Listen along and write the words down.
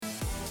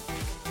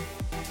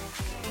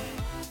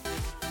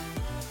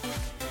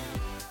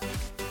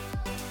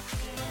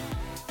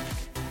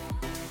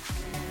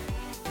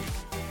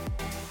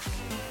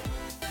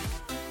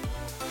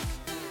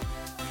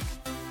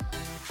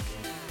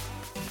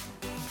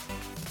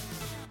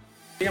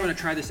think I'm going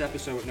to try this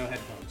episode with no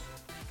headphones.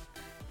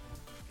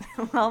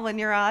 Well, when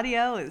your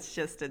audio is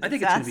just a disaster. I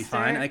think it's going to be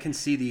fine. I can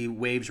see the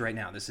waves right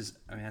now.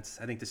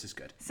 I think this is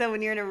good. So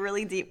when you're in a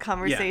really deep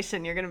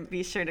conversation, You're going to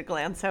be sure to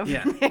glance over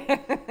there.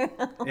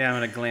 Yeah, I'm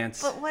going to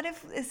glance. But what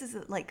if this is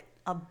like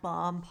a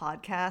bomb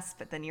podcast,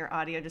 but then your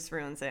audio just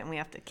ruins it and we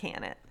have to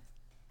can it?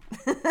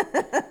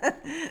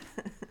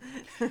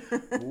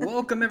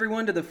 Welcome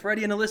everyone to the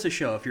Freddie and Alyssa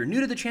Show. If you're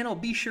new to the channel,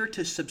 be sure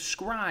to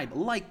subscribe,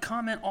 like,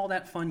 comment, all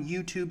that fun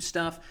YouTube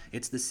stuff.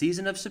 It's the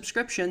season of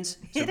subscriptions,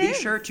 so be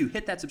sure to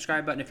hit that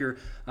subscribe button. If you're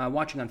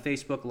watching on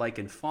Facebook, like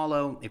and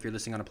follow. If you're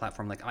listening on a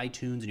platform like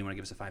iTunes and you want to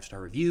give us a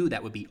 5-star review,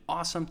 that would be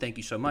awesome. Thank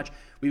you so much.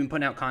 We've been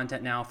putting out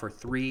content now for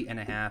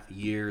 3.5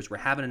 years. We're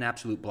having an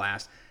absolute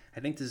blast. I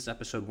think this is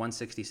episode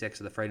 166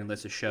 of the Freddie and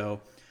Alyssa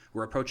Show.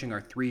 We're approaching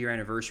our 3-year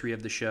anniversary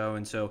of the show,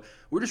 and so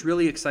we're just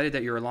really excited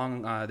that you're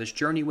along this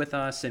journey with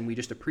us, and we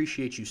just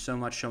appreciate you so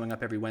much showing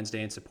up every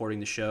Wednesday and supporting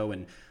the show,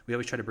 and we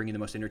always try to bring you the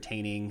most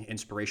entertaining,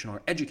 inspirational,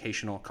 or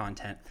educational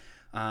content.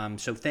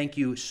 So thank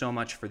you so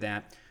much for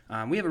that.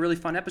 We have a really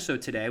fun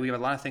episode today. We have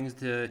a lot of things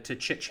to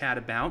chit-chat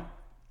about.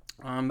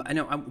 I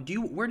know.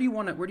 Where do you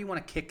want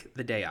to kick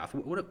the day off?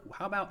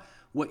 How about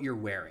what you're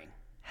wearing?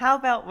 How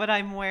about what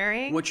I'm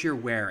wearing? What you're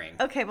wearing.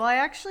 Okay, well, I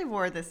actually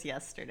wore this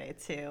yesterday,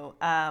 too.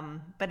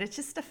 But it's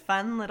just a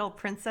fun little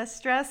princess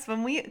dress.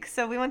 We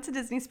went to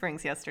Disney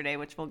Springs yesterday,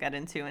 which we'll get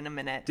into in a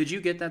minute. Did you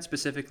get that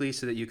specifically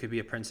so that you could be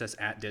a princess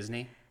at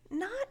Disney?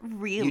 Not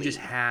really. You just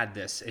had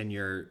this in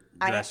your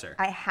dresser.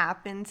 I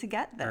happened to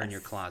get this. Or in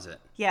your closet.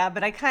 Yeah,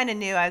 but I kind of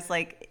knew. I was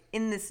like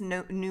in this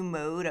new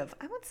mode of,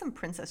 I want some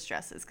princess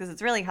dresses because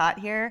it's really hot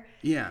here.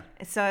 Yeah.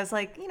 So I was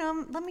like,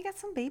 let me get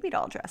some baby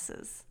doll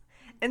dresses.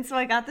 And so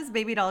I got this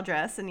baby doll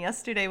dress, and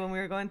yesterday when we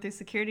were going through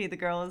security, the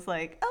girl was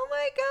like, oh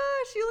my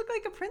gosh, you look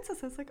like a princess.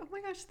 I was like, oh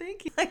my gosh,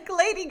 thank you. Like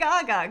Lady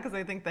Gaga, because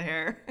I think the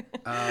hair.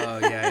 Oh,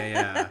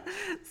 yeah.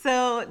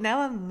 So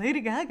now I'm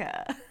Lady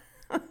Gaga.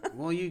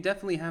 Well, you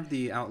definitely have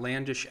the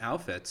outlandish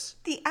outfits.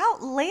 The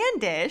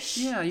outlandish?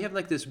 Yeah, you have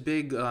like this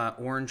big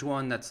orange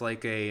one that's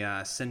like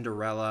a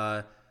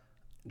Cinderella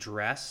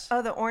dress.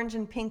 Oh, the orange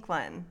and pink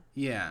one.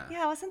 Yeah.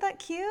 Yeah, wasn't that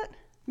cute?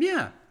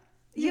 Yeah.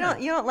 You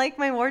don't like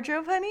my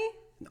wardrobe, honey?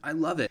 I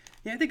love it.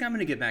 Yeah, I think I'm going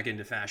to get back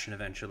into fashion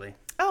eventually.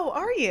 Oh,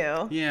 are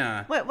you?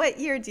 Yeah. What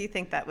year do you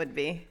think that would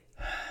be?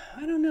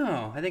 I don't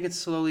know. I think it's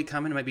slowly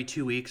coming. It might be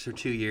 2 weeks or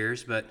 2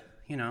 years, but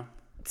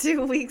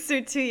 2 weeks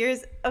or 2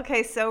 years?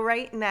 Okay, so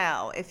right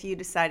now, if you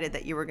decided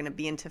that you were going to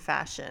be into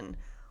fashion,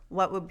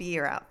 what would be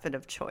your outfit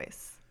of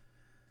choice?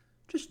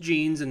 Just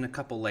jeans and a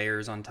couple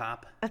layers on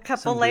top. A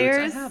couple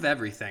layers? Boots. I have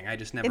everything. I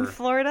just never... In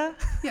Florida?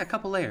 Yeah, a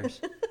couple layers.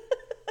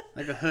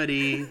 Like a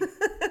hoodie.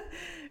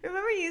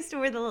 Remember you used to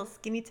wear the little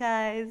skinny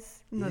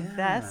ties and the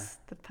vest,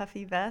 the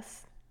puffy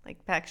vest,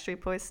 like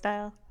Backstreet Boys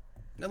style?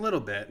 A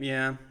little bit,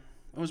 yeah.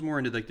 I was more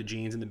into like the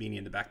jeans and the beanie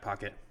in the back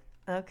pocket.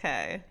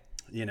 Okay.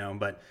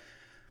 But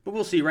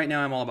we'll see. Right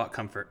now I'm all about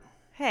comfort.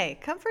 Hey,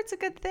 comfort's a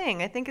good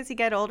thing. I think as you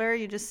get older,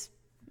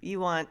 you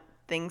want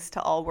things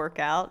to all work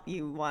out.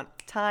 You want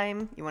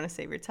time. You want to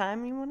save your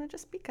time. You want to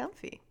just be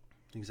comfy.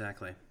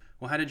 Exactly.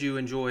 Well, how did you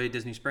enjoy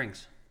Disney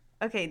Springs?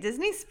 Okay,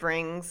 Disney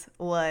Springs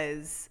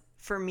was,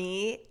 for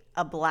me,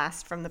 a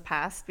blast from the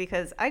past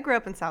because I grew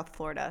up in South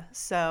Florida.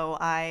 So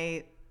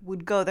I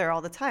would go there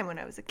all the time when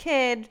I was a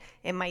kid,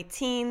 in my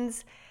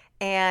teens.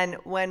 And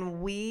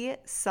when we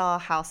saw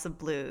House of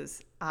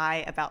Blues,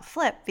 I about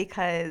flipped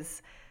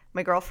because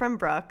my girlfriend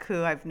Brooke,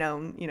 who I've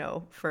known,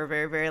 for a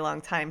very, very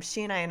long time,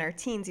 she and I in our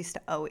teens used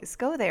to always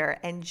go there.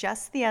 And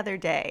just the other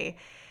day,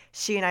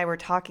 she and I were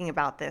talking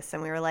about this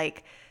and we were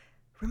like,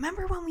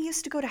 remember when we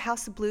used to go to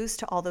House of Blues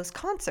to all those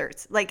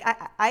concerts? Like,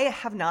 I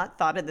have not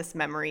thought of this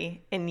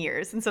memory in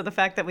years. And so the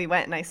fact that we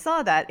went and I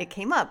saw that, it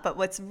came up. But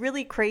what's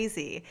really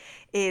crazy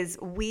is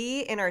we,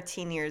 in our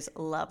teen years,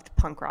 loved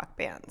punk rock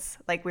bands.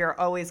 Like, we were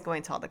always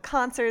going to all the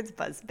concerts,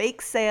 Buzz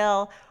Bake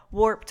Sale,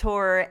 Warped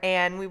Tour,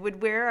 and we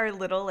would wear our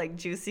little, like,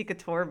 Juicy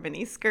Couture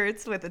mini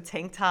skirts with a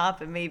tank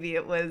top, and maybe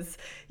it was,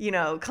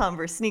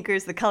 Converse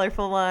sneakers, the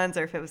colorful ones,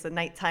 or if it was a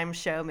nighttime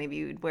show, maybe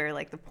you would wear,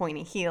 like, the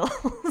pointy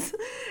heels.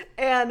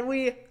 And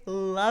we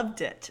loved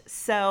it.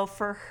 So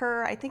for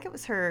her, I think it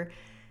was her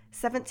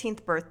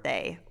 17th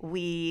birthday,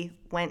 we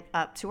went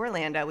up to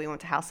Orlando. We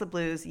went to House of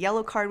Blues.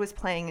 Yellow Card was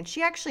playing, and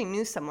she actually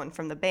knew someone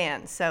from the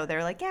band. So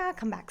they're like, yeah,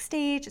 come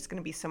backstage. It's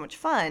going to be so much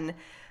fun.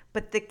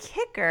 But the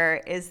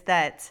kicker is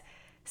that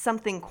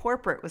Something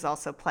Corporate was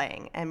also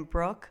playing, and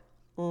Brooke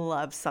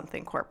loves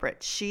Something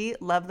Corporate. She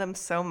loved them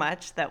so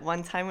much that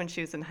one time when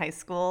she was in high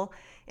school,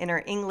 in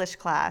her English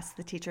class,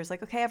 the teacher was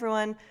like, okay,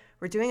 everyone,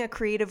 we're doing a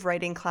creative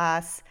writing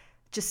class.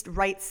 Just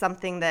write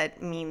something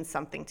that means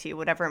something to you,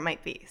 whatever it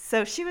might be.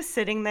 So she was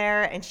sitting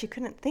there and she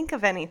couldn't think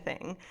of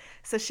anything.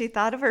 So she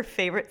thought of her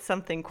favorite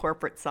Something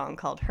Corporate song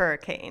called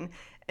Hurricane,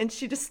 and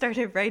she just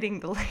started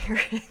writing the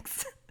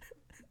lyrics.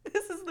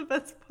 This is the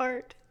best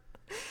part.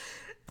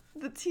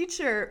 The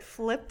teacher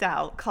flipped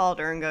out, called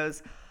her, and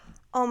goes,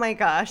 oh my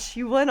gosh,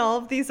 you won all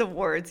of these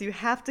awards. You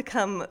have to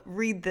come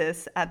read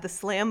this at the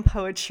slam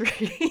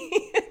poetry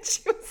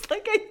She was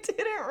like, I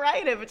didn't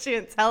write it, but she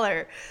didn't tell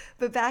her.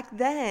 But back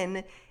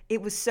then,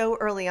 it was so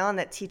early on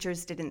that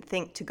teachers didn't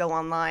think to go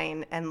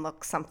online and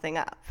look something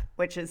up,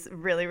 which is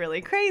really,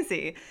 really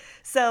crazy.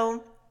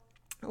 So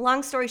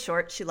long story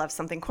short, she loves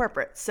something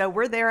corporate. So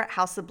we're there at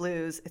House of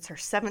Blues. It's her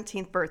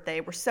 17th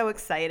birthday. We're so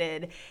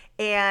excited.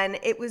 And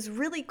it was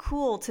really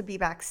cool to be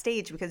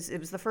backstage because it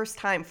was the first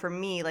time for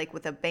me, like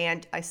with a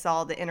band, I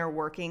saw the inner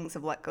workings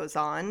of what goes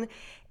on.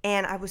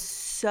 And I was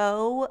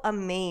so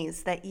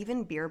amazed that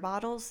even beer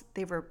bottles,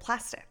 they were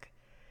plastic.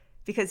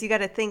 Because you got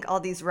to think all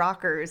these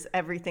rockers,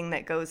 everything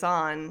that goes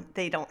on,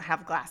 they don't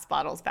have glass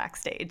bottles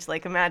backstage.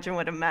 Like imagine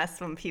what a mess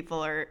when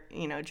people are,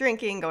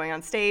 drinking, going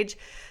on stage.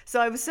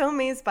 So I was so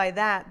amazed by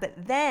that. But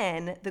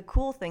then the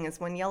cool thing is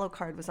when Yellow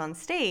Card was on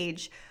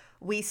stage,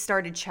 we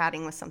started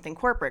chatting with Something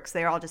Corporate because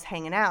they were all just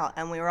hanging out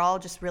and we were all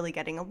just really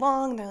getting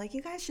along. They're like,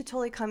 you guys should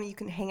totally come. You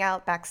can hang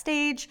out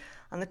backstage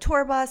on the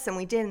tour bus. And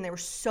we did. And they were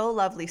so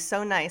lovely,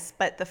 so nice.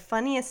 But the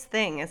funniest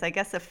thing is I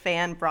guess a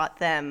fan brought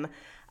them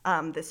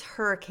this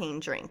hurricane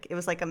drink. It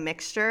was like a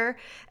mixture.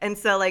 And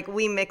so like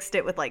we mixed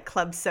it with like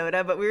club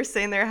soda, but we were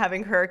sitting there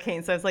having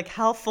hurricane. So I was like,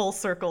 how full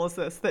circle is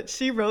this? That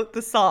she wrote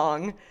the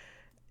song,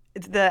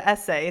 the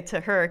essay to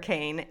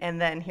Hurricane, and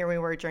then here we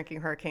were drinking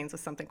hurricanes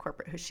with Something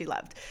Corporate who she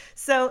loved.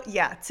 So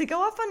yeah, to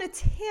go off on a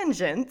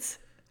tangent,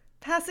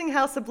 passing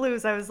House of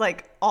Blues, I was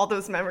like, all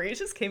those memories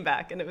just came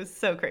back and it was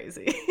so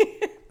crazy.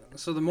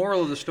 So the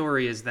moral of the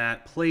story is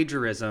that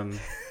plagiarism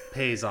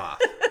pays off.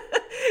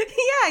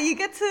 Yeah, you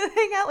get to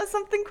hang out with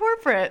Something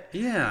Corporate.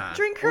 Yeah.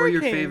 Drink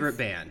hurricanes. Or your favorite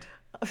band.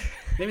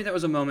 Maybe that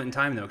was a moment in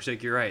time, though, because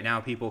like, you're right. Now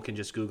people can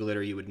just Google it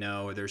or you would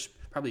know. Or there's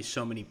probably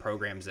so many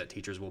programs that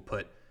teachers will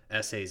put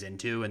essays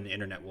into and the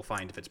internet will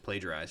find if it's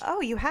plagiarized.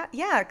 Oh, you have?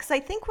 Yeah, because I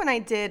think when I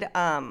did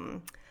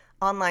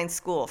online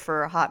school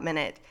for a hot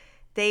minute,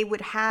 they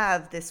would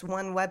have this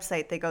one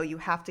website. They go, you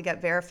have to get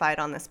verified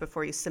on this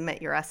before you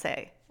submit your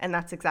essay. And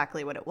that's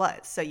exactly what it was.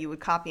 So you would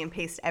copy and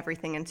paste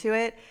everything into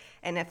it.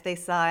 And if they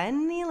saw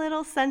any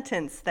little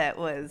sentence that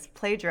was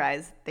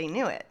plagiarized, they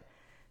knew it.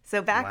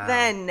 So back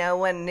then, no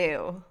one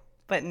knew.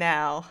 But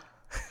now...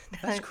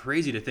 That's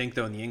crazy to think,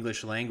 though, in the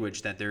English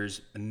language that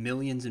there's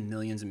millions and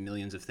millions and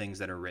millions of things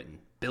that are written.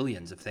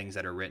 Billions of things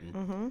that are written.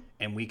 Mm-hmm.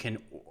 And we can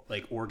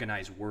like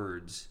organize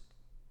words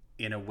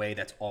in a way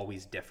that's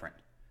always different,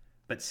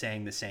 but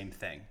saying the same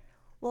thing.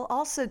 Well,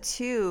 also,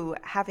 too,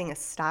 having a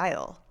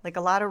style. Like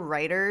a lot of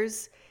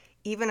writers...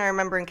 Even I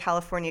remember in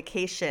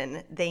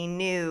Californication, they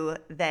knew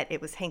that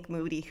it was Hank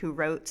Moody who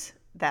wrote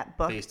that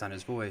book. Based on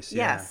his voice,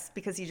 Yes,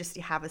 because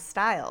you have a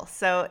style.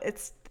 So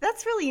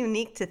that's really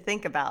unique to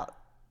think about,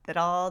 that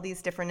all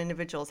these different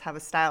individuals have a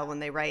style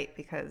when they write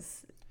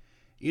because...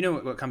 You know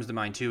what comes to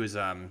mind, too, is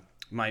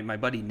my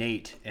buddy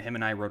Nate, him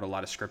and I wrote a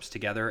lot of scripts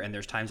together, and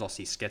there's times I'll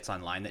see skits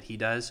online that he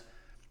does,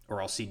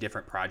 or I'll see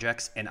different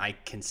projects, and I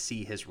can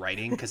see his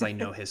writing because I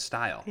know his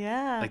style.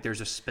 Yeah. Like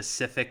there's a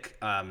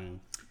specific...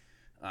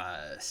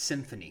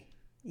 symphony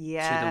to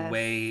the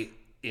way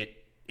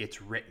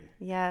it's written.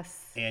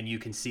 Yes. And you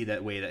can see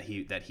that way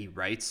that he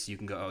writes. You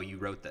can go, oh, you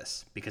wrote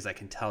this, because I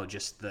can tell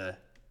just the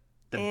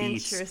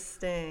beats.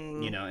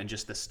 Interesting. And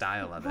just the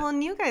style of it. Well,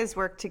 and you guys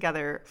worked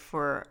together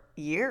for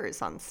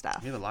years on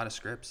stuff. We have a lot of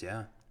scripts,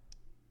 yeah.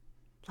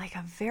 Like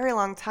a very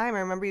long time. I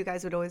remember you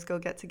guys would always go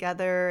get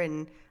together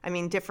and,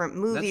 different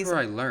movies. That's where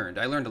I learned.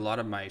 I learned a lot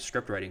of my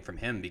script writing from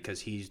him because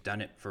he's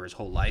done it for his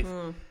whole life.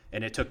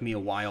 And it took me a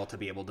while to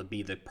be able to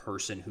be the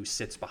person who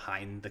sits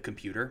behind the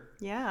computer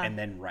and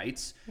then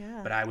writes. Yeah.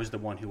 But I was the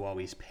one who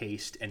always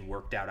paced and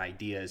worked out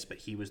ideas, but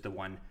he was the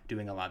one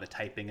doing a lot of the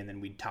typing. And then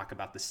we'd talk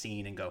about the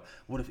scene and go,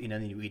 what if, and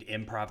then we'd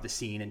improv the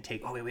scene and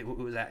take, oh, wait, what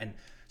was that? And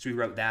so we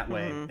wrote that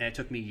way. And it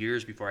took me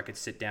years before I could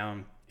sit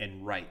down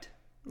and write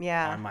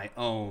on my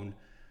own.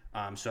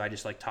 So I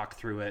just talk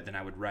through it, then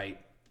I would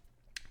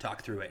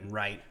talk through it and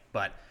write.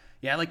 But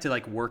yeah, I like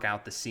to work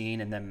out the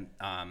scene, and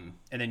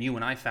then you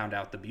and I found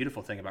out the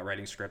beautiful thing about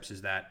writing scripts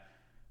is that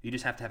you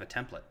just have to have a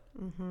template.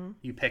 Mm-hmm.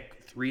 You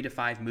pick 3 to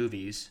 5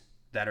 movies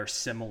that are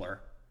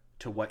similar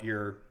to what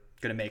you're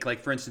going to make.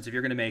 Like for instance, if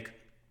you're going to make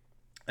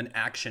an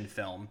action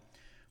film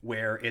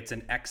where it's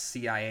an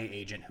ex-CIA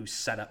agent who's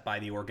set up by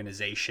the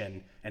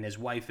organization and his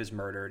wife is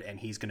murdered and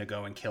he's going to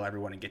go and kill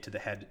everyone and get to the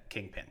head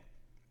kingpin.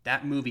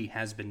 That movie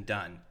has been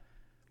done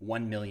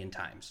 1 million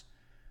times.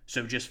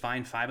 So just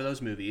find 5 of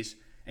those movies,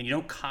 and you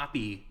don't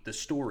copy the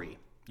story,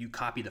 you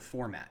copy the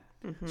format.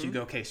 Mm-hmm. So you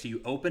go, okay, so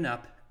you open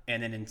up,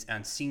 and then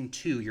on scene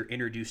 2, you're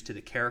introduced to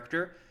the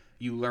character,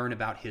 you learn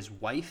about his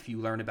wife, you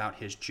learn about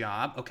his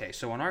job. Okay,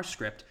 so on our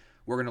script,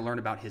 we're going to learn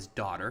about his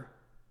daughter,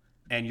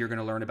 and you're going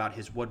to learn about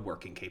his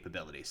woodworking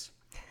capabilities.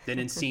 Then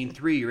in scene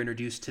 3, you're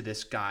introduced to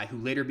this guy who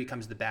later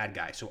becomes the bad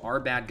guy. So our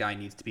bad guy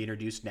needs to be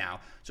introduced now.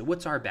 So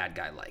what's our bad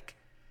guy like?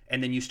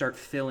 And then you start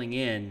filling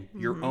in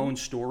your own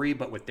story,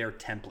 but with their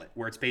template,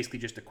 where it's basically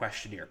just a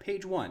questionnaire.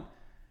 Page 1,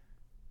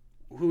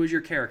 who is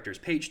your characters?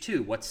 Page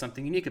 2, what's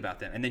something unique about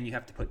them? And then you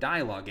have to put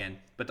dialogue in.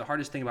 But the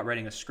hardest thing about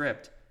writing a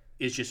script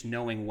is just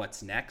knowing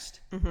what's next.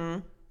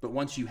 Mm-hmm. But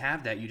once you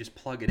have that, you just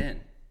plug it in.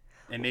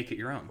 and make it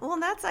your own. Well,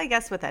 that's, I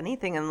guess, with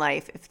anything in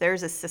life. If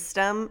there's a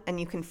system and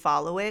you can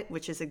follow it,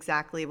 which is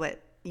exactly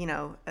what,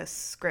 a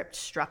script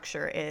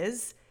structure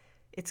is,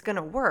 it's going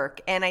to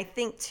work. And I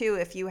think, too,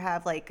 if you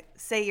have, like,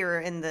 say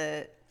you're in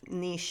the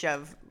niche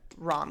of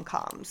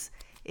rom-coms,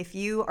 if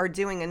you are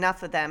doing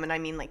enough of them, and I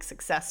mean, like,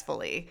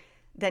 successfully,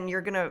 then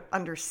you're going to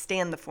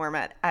understand the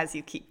format as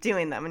you keep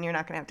doing them, and you're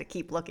not going to have to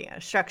keep looking at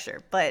a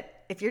structure.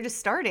 But if you're just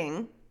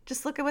starting,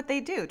 just look at what they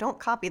do. Don't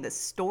copy the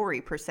story,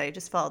 per se.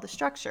 Just follow the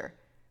structure.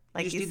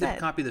 Like you you just need said.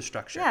 to copy the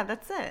structure. Yeah,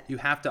 that's it. You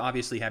have to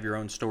obviously have your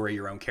own story,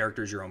 your own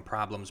characters, your own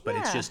problems, but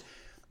it's just,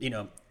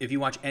 if you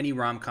watch any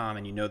rom-com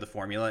and you know the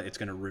formula, it's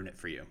going to ruin it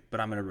for you. But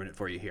I'm going to ruin it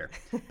for you here.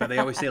 But they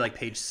always say like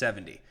page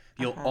 70.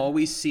 You'll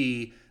always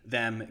see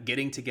them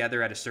getting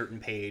together at a certain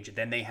page.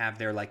 Then they have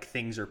their like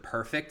things are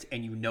perfect,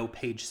 and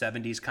page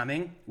 70 is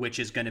coming, which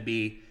is going to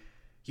be,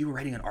 you were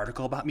writing an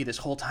article about me this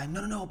whole time.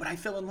 No, but I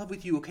fell in love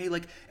with you, okay?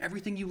 Like,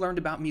 everything you learned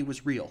about me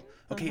was real,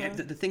 okay?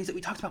 The things that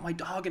we talked about, my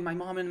dog and my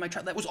mom and my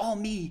child, that was all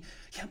me.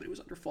 Yeah, but it was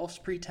under false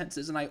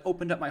pretenses, and I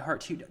opened up my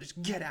heart to you.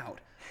 Just get out.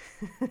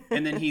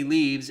 And then he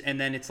leaves, and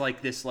then it's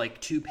like this, like,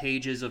 2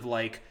 pages of,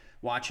 like,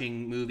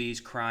 watching movies,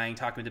 crying,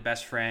 talking with the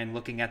best friend,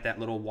 looking at that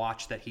little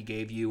watch that he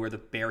gave you or the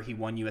bear he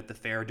won you at the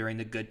fair during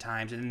the good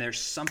times. And then there's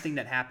something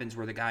that happens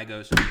where the guy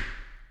goes,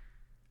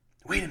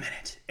 wait a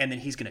minute, and then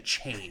he's going to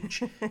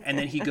change. And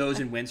then he goes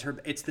and wins her.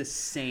 It's the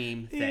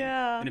same thing.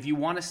 Yeah. And if you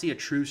want to see a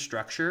true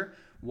structure,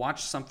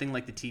 watch something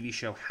like the TV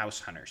show House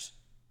Hunters.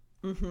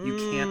 Mm-hmm. You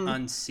can't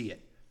unsee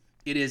it.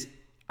 It is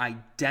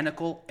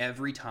identical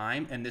every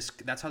time, and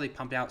that's how they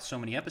pumped out so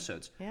many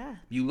episodes. Yeah.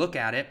 You look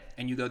at it,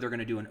 and you go, they're going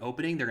to do an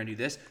opening, they're going to do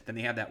this, then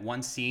they have that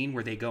one scene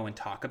where they go and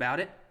talk about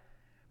it,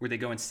 where they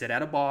go and sit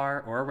at a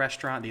bar or a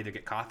restaurant, they either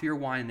get coffee or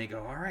wine, and they go,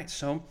 all right,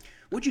 so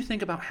what'd you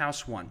think about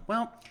House 1?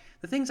 Well,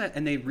 the things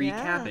and they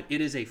recap it. It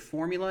is a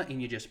formula,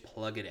 and you just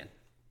plug it in.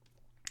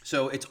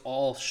 So it's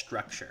all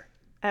structure.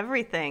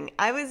 Everything.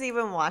 I was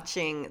even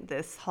watching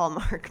this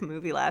Hallmark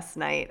movie last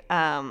night.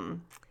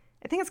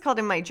 I think it's called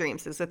In My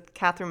Dreams. It's with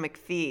Catherine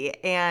McPhee.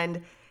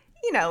 And,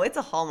 it's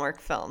a Hallmark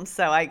film.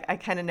 So I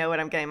kind of know what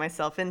I'm getting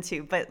myself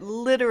into. But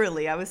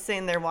literally, I was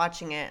sitting there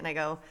watching it, and I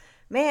go,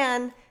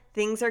 man,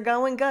 things are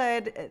going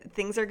good.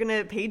 Things are going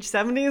to, page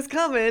 70 is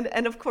coming.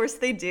 And of course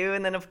they do.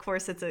 And then of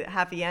course it's a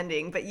happy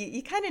ending. But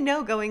you kind of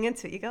know going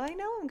into it. You go, I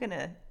know I'm going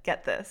to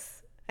get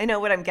this. I know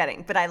what I'm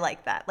getting. But I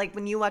like that. Like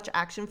when you watch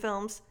action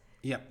films,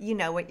 you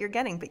know what you're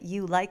getting. But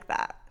you like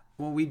that.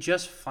 Well, we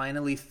just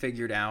finally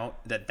figured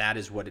out that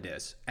is what it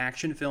is.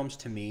 Action films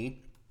to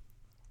me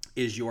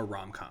is your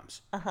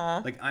rom-coms.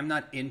 Like I'm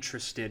not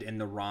interested in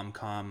the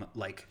rom-com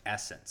like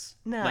essence.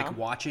 No. Like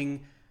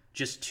watching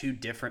just 2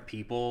 different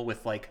people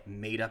with like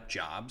made up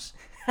jobs.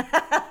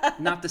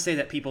 Not to say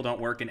that people don't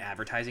work in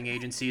advertising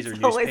agencies or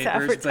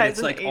newspapers, but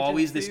it's like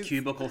always this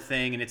cubicle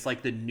thing, and it's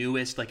like the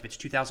newest, like if it's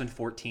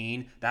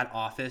 2014, that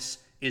office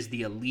is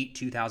the elite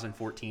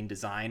 2014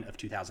 design of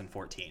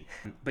 2014.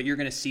 But you're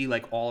going to see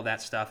like all of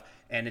that stuff,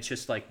 and it's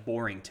just like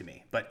boring to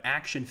me. But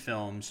action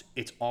films,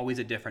 it's always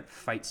a different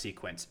fight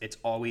sequence. It's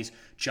always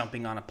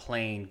jumping on a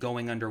plane,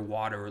 going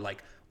underwater,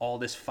 like all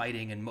this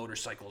fighting and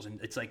motorcycles, and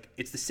it's like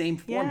it's the same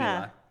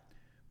formula.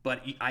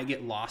 But I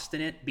get lost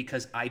in it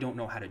because I don't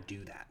know how to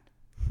do that.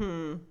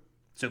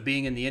 So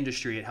being in the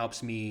industry, it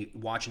helps me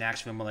watch an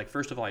action film. Like,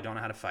 first of all, I don't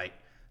know how to fight.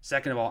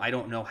 Second of all, I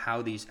don't know how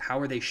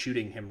are they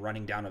shooting him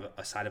running down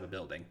a side of a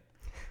building?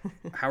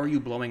 How are you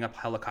blowing up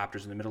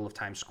helicopters in the middle of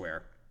Times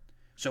Square?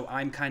 So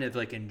I'm kind of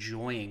like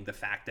enjoying the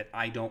fact that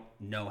I don't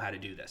know how to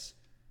do this.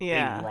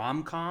 Yeah. A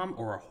rom-com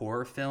or a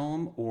horror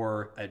film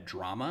or a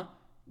drama,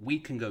 we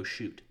can go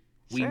shoot.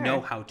 We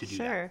know how to do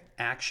that.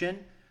 Action,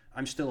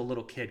 I'm still a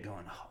little kid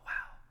going, oh, wow.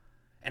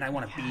 And I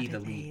want to be the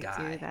lead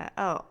guy. Do that?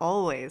 Oh,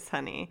 always,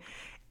 honey.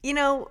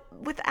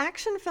 With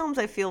action films,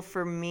 I feel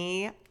for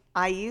me,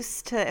 I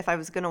used to, if I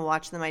was going to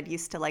watch them, I'd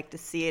used to like to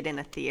see it in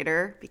a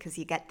theater because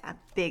you get that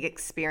big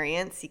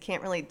experience. You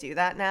can't really do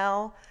that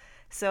now.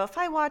 So if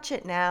I watch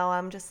it now,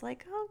 I'm just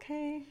like,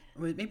 okay.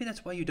 Well, maybe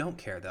that's why you don't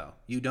care, though.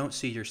 You don't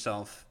see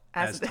yourself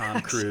as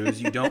Tom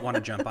Cruise. You don't want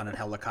to jump on a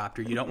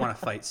helicopter. You don't want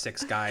to fight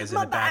 6 guys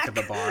in the back of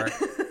the bar.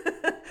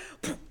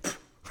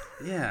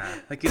 Yeah,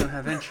 like you don't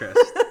have interest.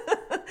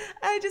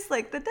 I just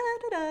like the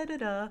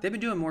da-da-da-da-da. They've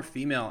been doing more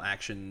female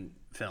action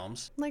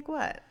films. Like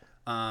what?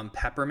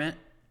 Peppermint.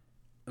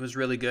 It was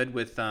really good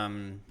with,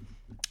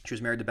 she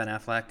was married to Ben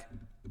Affleck,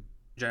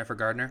 Jennifer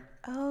Gardner.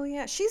 Oh,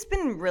 yeah. She's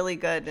been really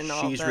good in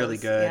all those. She's really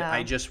good. Yeah.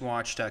 I just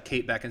watched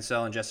Kate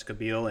Beckinsale and Jessica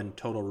Biel in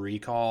Total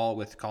Recall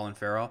with Colin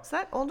Farrell. Is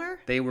that older?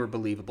 They were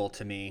believable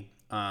to me.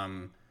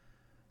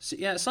 So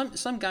yeah,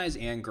 some guys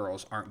and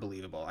girls aren't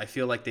believable. I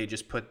feel like they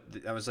just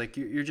I was like,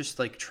 you're just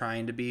like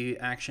trying to be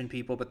action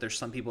people, but there's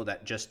some people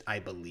that just, I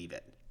believe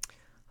it.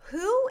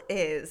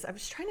 I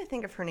was trying to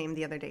think of her name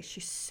the other day.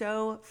 She's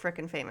so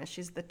freaking famous.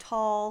 She's the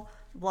tall,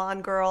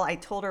 blonde girl. I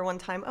told her one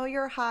time, oh,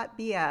 you're hot,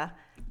 Bia.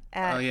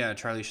 Oh, yeah,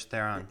 Charlize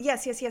Theron.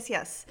 Yes.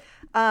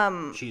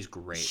 She's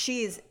great.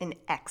 She's an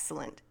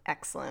excellent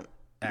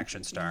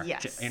action star.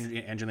 Yes.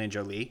 Angelina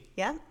Jolie.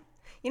 Yeah.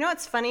 You know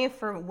what's funny?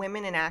 For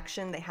women in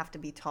action, they have to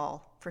be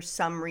tall. for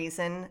some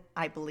reason,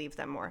 I believe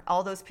them more.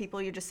 All those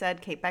people you just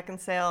said, Kate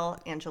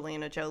Beckinsale,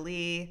 Angelina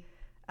Jolie,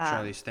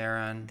 Charlize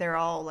Theron. they're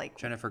all like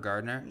Jennifer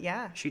Gardner.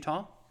 Yeah. Is she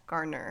tall?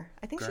 Gardner.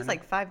 I think she's Gardner?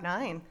 like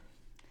 5'9".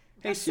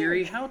 Hey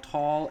Siri, how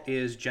tall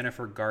is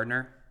Jennifer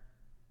Gardner?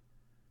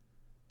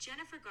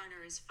 Jennifer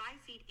Garner is 5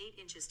 feet 8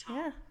 inches tall.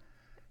 Yeah.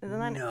 Isn't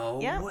that,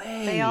 No yeah,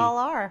 way. They all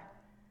are.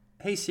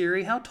 Hey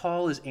Siri, how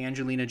tall is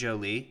Angelina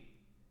Jolie?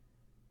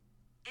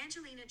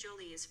 Angelina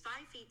Jolie is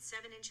 5 feet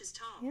 7 inches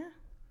tall. Yeah.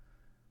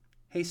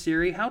 Hey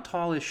Siri, how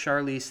tall is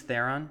Charlize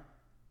Theron?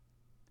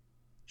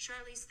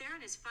 Charlize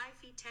Theron is 5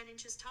 feet 10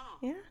 inches tall.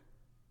 Yeah.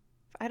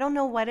 I don't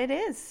know what it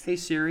is. Hey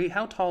Siri,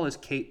 how tall is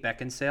Kate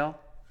Beckinsale?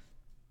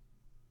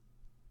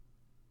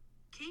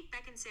 Kate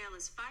Beckinsale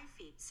is 5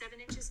 feet 7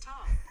 inches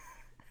tall.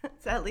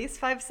 It's at least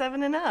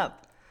 5'7" and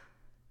up.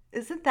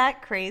 Isn't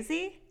that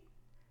crazy?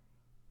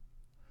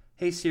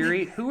 Hey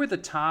Siri, who are the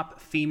top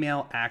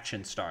female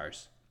action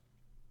stars?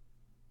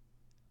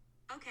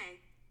 Okay,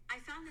 I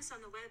found this on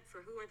the web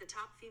for who are the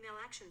top female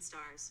action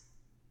stars.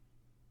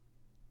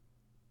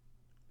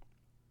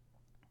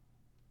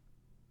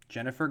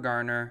 Jennifer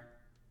Garner,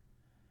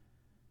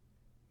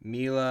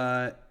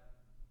 Mila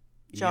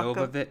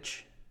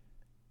Jovovich.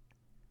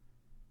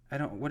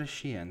 What is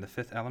she in? The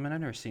Fifth Element?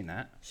 I've never seen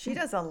that. She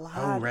does a lot.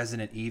 Oh,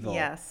 Resident Evil.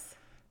 Yes.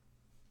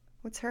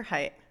 What's her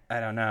height? I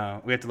don't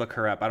know. We have to look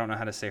her up. I don't know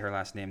how to say her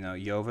last name though.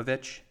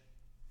 Jovovich.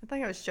 I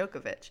think it was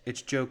Djokovic.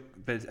 It's joke,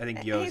 but I think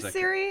Hey Yo's like.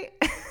 Siri,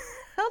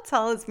 how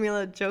tall is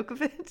Mila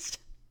Djokovic?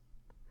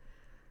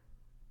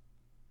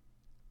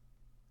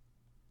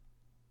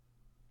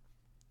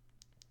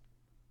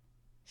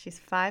 She's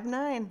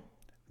 5'9".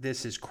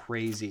 This is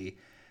crazy.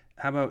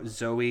 How about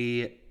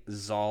Zoe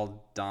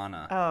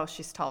Zaldana? Oh,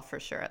 she's tall for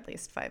sure, at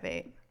least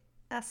 5'8".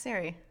 Ask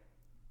Siri.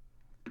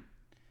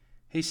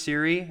 Hey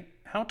Siri,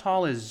 how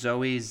tall is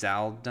Zoe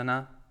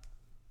Zaldana?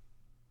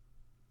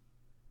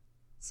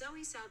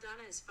 Zoe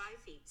Saldana is 5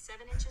 feet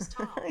 7 inches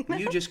tall.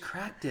 You just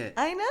cracked it.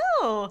 I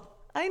know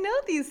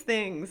these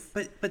things.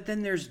 But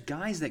then there's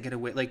guys that get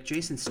away, like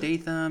Jason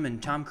Statham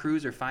and Tom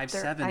Cruise are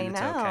 5'7", and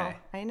it's okay.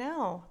 I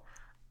know.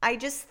 I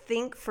just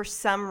think for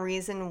some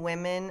reason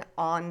women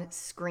on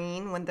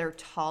screen when they're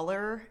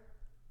taller,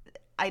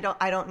 I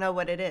don't know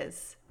what it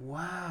is.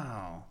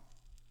 Wow.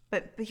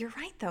 But you're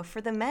right though. For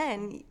the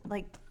men,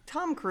 like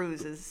Tom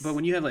Cruise is. But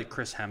when you have like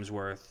Chris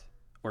Hemsworth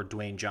or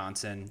Dwayne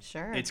Johnson,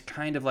 Sure. it's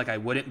kind of like I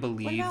wouldn't What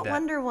believe about that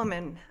Wonder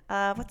Woman?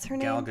 What's her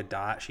Gal name?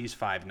 Gadot, she's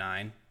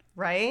 5'9".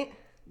 Right?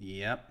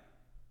 Yep.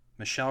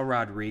 Michelle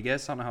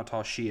Rodriguez, I don't know how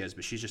tall she is,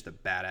 but she's just a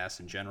badass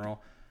in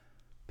general.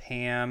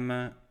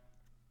 Pam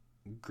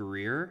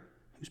Grier?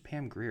 Who's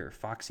Pam Grier?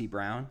 Foxy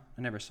Brown?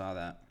 I never saw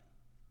that.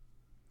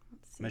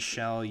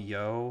 Michelle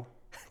Yeoh.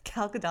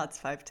 Gal Gadot's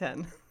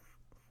 5'10".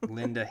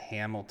 Linda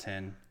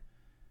Hamilton.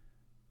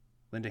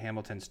 Linda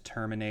Hamilton's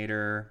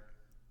Terminator.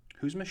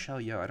 Who's Michelle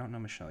Yeoh? I don't know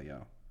Michelle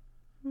Yeoh.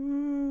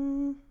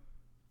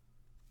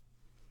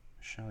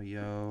 Michelle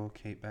Yeoh,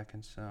 Kate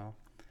Beckinsale.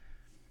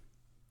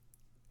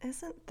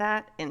 Isn't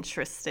that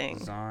interesting?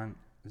 Zhang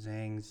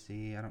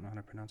Zi. I don't know how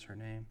to pronounce her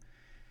name.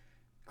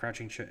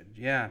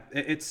 Yeah,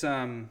 it's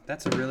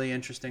that's a really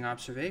interesting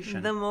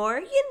observation. The more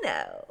you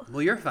know.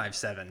 Well, you're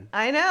 5'7".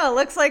 I know.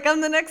 Looks like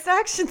I'm the next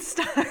action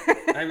star.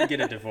 I would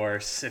get a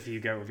divorce if you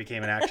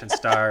became an action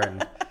star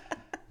and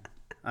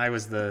I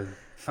was the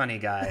funny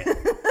guy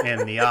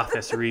in the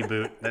Office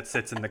reboot that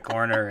sits in the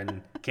corner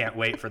and can't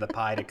wait for the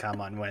pie to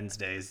come on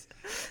Wednesdays.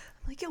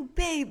 I'm like, yo,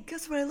 babe,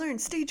 guess what I learned?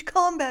 Stage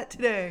combat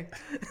today.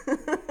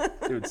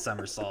 Doing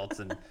somersaults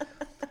and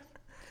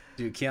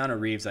dude, Keanu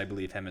Reeves, I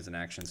believe him as an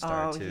action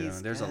star too.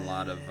 There's a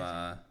lot of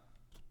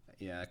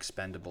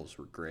Expendables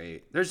were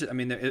great.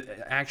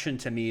 Action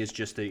to me is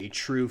just a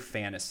true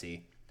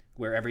fantasy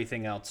where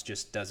everything else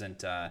just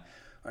doesn't.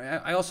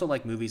 I also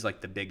like movies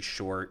like The Big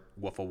Short,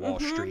 Wolf of Wall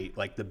Street,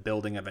 like the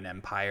building of an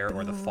empire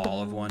or the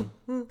fall of one.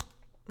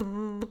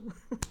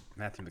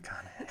 Matthew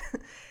McConaughey.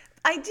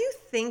 I do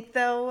think,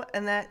 though,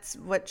 and that's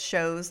what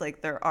shows,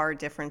 like, there are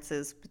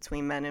differences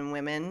between men and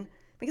women.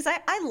 Because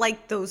I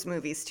like those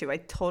movies, too. I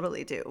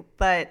totally do.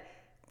 But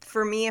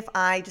for me, if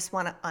I just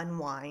want to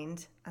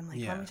unwind, I'm like,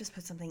 let me just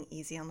put something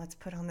easy on. Let's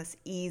put on this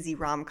easy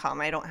rom-com.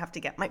 I don't have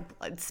to get my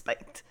blood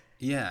spiked.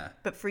 Yeah.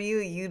 But for you,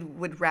 you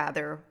would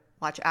rather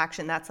watch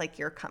action. That's, like,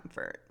 your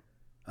comfort.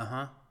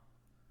 Uh-huh.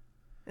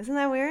 Isn't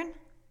that weird?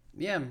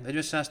 Yeah, it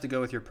just has to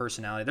go with your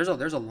personality. There's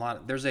a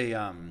lot. There's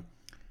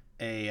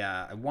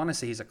I want to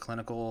say he's a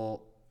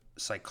clinical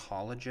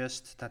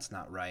psychologist. That's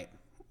not right.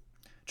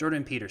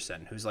 Jordan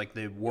Peterson, who's like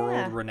the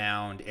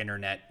world-renowned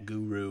internet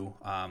guru.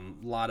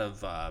 Lot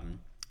of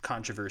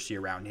controversy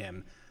around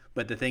him.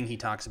 But the thing he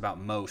talks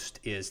about most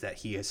is that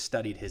he has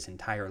studied his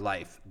entire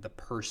life the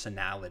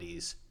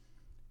personalities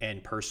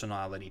and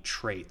personality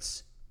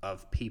traits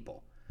of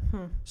people.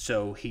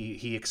 So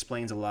he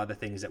explains a lot of the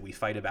things that we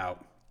fight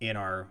about in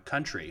our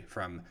country,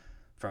 from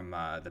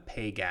the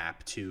pay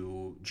gap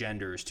to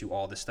genders to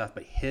all this stuff.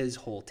 But his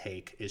whole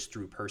take is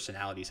through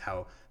personalities,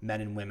 how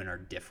men and women are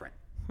different.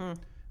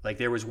 Like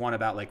there was one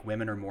about like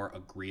women are more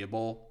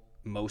agreeable.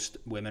 Most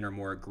women are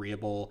more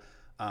agreeable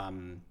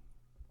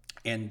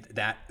and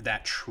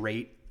that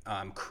trait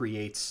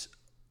creates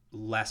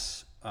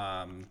less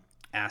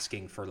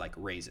asking for like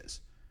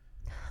raises.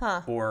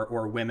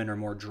 Or women are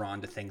more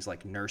drawn to things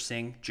like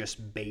nursing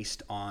just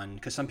based on,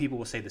 because some people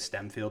will say the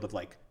STEM field of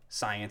like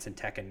science and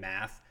tech and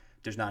math,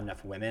 there's not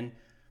enough women.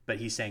 But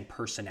he's saying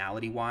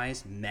personality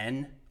wise,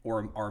 men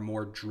are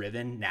more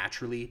driven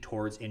naturally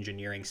towards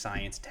engineering,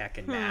 science, tech,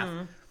 and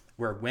math,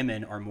 where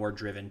women are more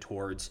driven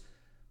towards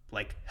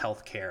like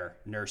healthcare,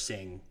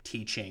 nursing,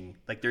 teaching.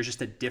 Like there's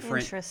just a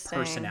different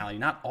personality,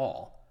 not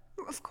all.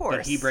 Of course.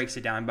 But he breaks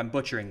it down. I'm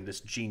butchering this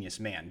genius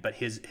man, but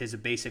his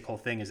basic whole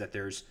thing is that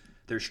there's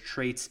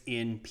traits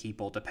in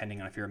people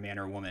depending on if you're a man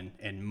or a woman,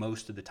 and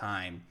most of the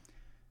time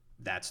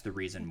that's the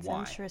reason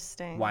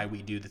why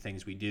we do the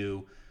things we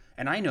do.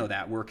 And I know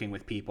that working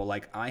with people,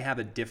 like I have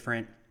a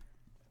different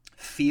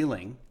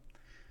feeling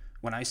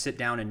when I sit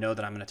down and know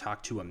that I'm going to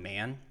talk to a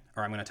man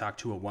or I'm going to talk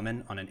to a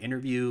woman on an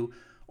interview,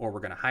 or we're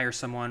going to hire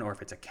someone, or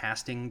if it's a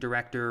casting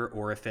director,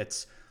 or if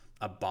it's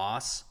a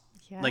boss.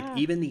 Yeah. Like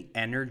even the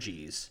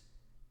energies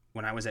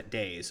when I was at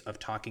Days of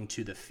talking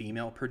to the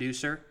female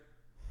producer,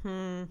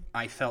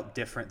 I felt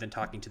different than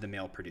talking to the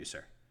male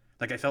producer.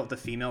 Like I felt the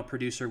female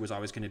producer was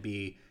always going to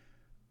be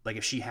like,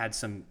 if she had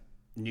some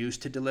news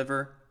to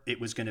deliver,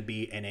 it was going to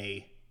be in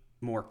a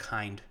more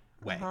kind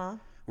way.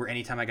 Where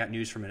anytime I got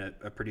news from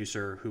a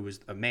producer who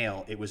was a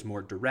male, it was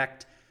more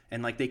direct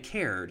and like they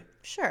cared.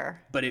 Sure.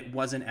 But it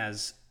wasn't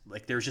as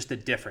like, there's just a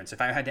difference.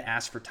 If I had to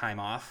ask for time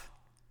off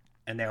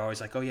and they're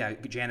always like, oh yeah,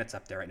 Janet's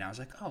up there right now. I was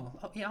like, oh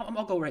yeah,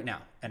 I'll go right now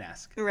and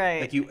ask.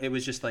 Right. Like it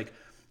was just like,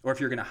 or if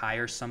you're going to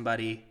hire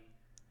somebody.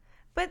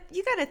 But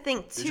you got to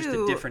think too. There's just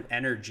a different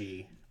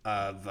energy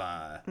of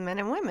men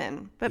and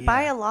women. But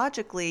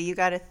biologically, you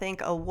got to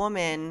think a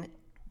woman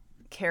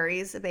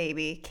carries a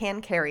baby,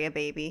 can carry a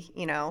baby,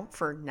 you know,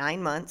 for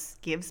 9 months,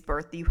 gives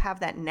birth. You have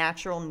that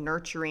natural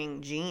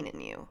nurturing gene in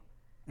you.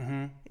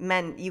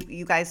 Men,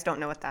 you guys don't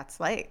know what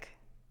that's like.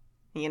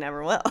 You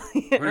never will.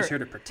 We're just here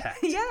to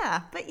protect.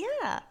 Yeah, but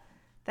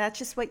that's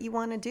just what you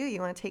want to do.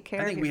 You want to take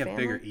care of your family. I think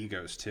we have bigger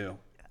egos too.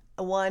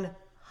 100.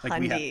 Like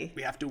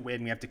we have to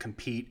win, we have to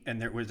compete, and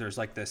there's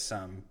like this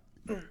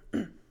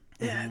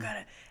yeah, I got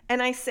it.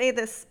 And I say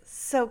this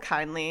so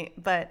kindly,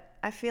 but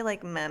I feel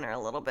like men are a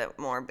little bit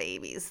more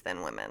babies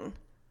than women.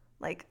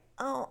 Like,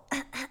 oh,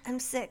 I'm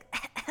sick.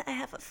 I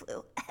have a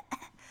flu.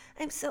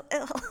 I'm so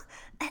ill.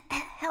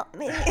 Help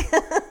me.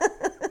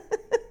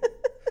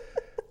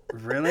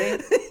 Really?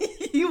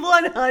 You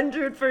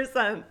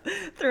 100%.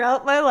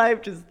 Throughout my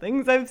life, just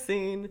things I've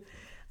seen.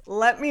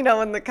 Let me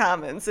know in the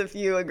comments if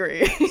you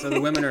agree. So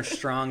the women are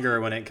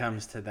stronger when it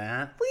comes to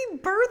that? We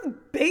birth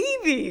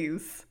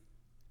babies.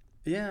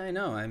 Yeah, I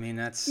know. I mean,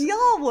 that's...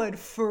 Y'all would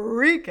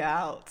freak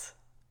out.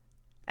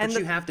 But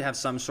you have to have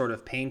some sort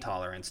of pain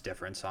tolerance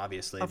difference,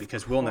 obviously,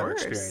 because we'll never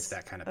experience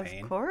that kind of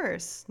pain. Of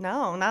course.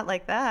 No, not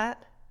like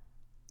that.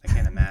 I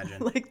can't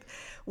imagine. Like,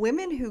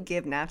 women who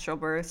give natural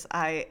births,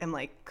 I am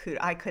like,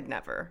 I could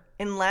never.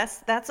 Unless,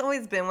 that's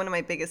always been one of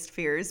my biggest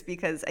fears,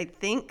 because I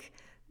think...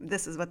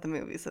 This is what the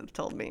movies have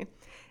told me.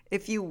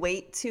 If you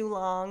wait too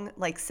long,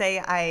 like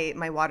say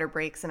my water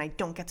breaks and I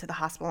don't get to the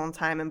hospital on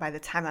time, and by the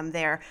time I'm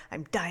there,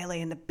 I'm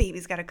dilating, the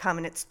baby's got to come,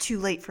 and it's too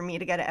late for me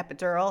to get an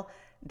epidural,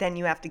 then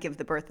you have to give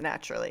the birth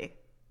naturally.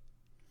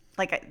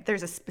 Like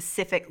there's a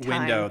specific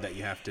time. Window that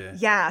you have to...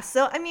 Yeah.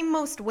 So, I mean,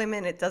 most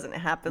women, it doesn't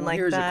happen like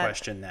that. Here's a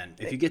question then.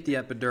 If you get the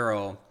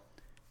epidural...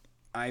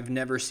 I've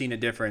never seen a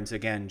difference,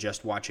 again,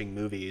 just watching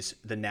movies,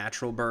 the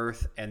natural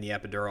birth and the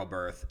epidural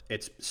birth.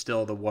 It's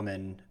still the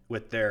woman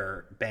with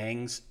their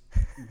bangs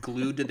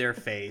glued to their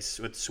face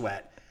with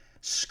sweat,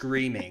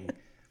 screaming.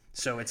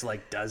 So it's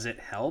like, does it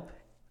help?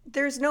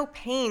 There's no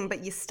pain,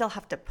 but you still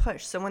have to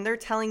push. So when they're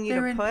telling you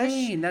to push... They're in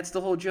pain. That's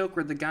the whole joke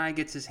where the guy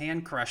gets his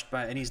hand crushed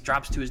and he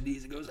drops to his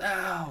knees and goes,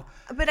 ow.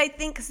 But I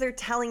think because they're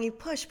telling you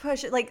push.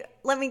 Like,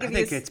 let me give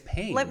it's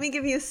pain. Let me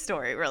give you a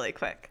story really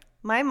quick.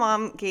 My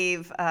mom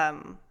gave...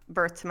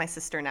 birth to my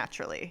sister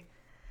naturally.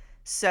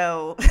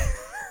 So,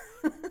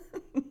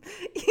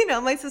 you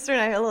know, my sister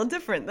and I are a little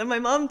different. Then my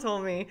mom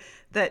told me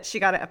that she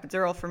got an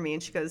epidural for me,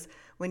 and she goes,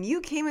 when you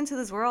came into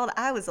this world,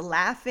 I was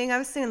laughing. I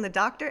was saying to the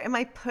doctor, am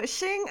I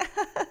pushing?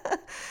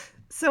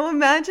 So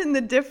imagine the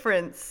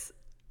difference.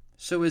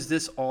 So is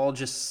this all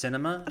just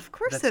cinema? Of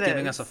course that's it is.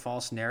 Giving us a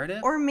false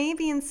narrative? Or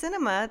maybe in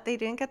cinema, they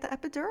didn't get the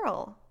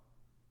epidural.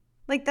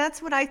 Like,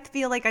 that's what I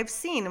feel like I've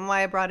seen and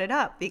why I brought it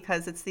up,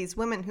 because it's these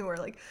women who are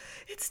like,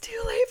 it's too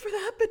late for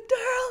the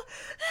epidural.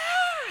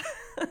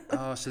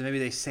 Oh, so maybe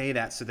they say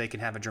that so they can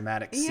have a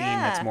dramatic scene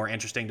that's more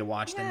interesting to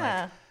watch than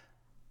like,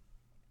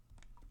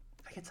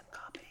 I get some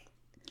coffee.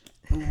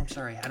 Oh, I'm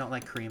sorry. I don't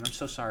like cream. I'm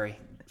so sorry.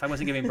 If I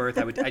wasn't giving birth,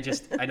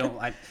 just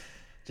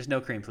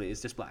no cream,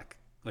 please. Just black,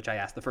 which I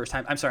asked the first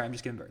time. I'm sorry. I'm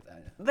just giving birth.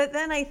 But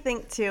then I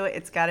think, too,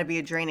 it's got to be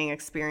a draining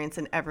experience,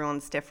 and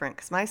everyone's different.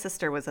 Because my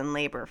sister was in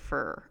labor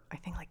for, I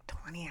think, like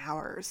 20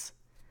 hours.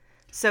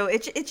 So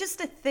it's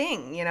just a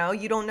thing, you know?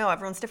 You don't know.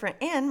 Everyone's different.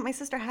 And my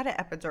sister had an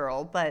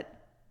epidural,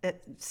 but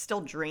it's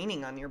still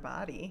draining on your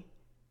body.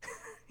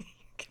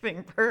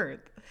 giving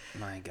birth.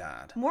 My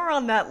God. More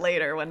on that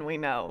later when we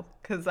know,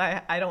 because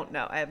I don't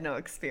know. I have no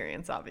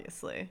experience,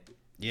 obviously.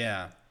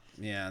 Yeah,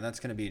 that's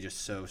going to be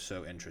just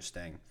so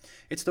interesting.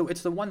 It's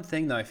the one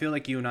thing though. I feel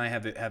like you and I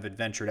have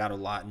adventured out a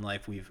lot in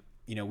life. We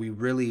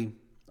really.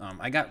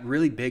 I got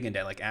really big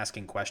into like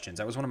asking questions.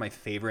 That was one of my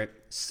favorite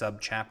sub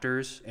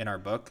chapters in our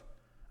book.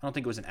 I don't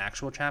think it was an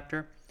actual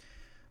chapter,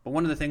 but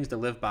one of the things to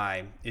live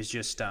by is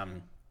just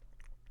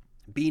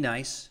be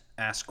nice,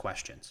 ask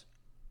questions.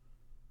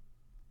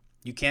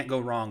 You can't go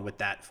wrong with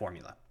that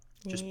formula.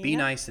 Just be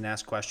nice and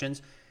ask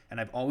questions. And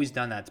I've always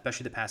done that,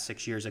 especially the past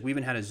 6 years. Like we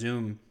even had a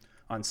Zoom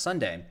on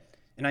Sunday,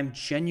 and I'm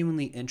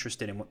genuinely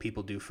interested in what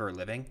people do for a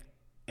living.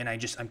 And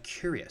I'm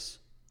curious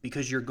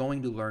because you're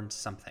going to learn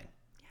something.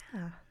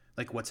 Yeah.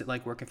 Like, what's it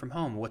like working from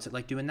home? What's it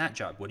like doing that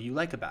job? What do you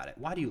like about it?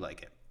 Why do you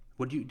like it?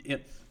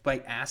 By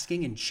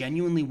asking and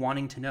genuinely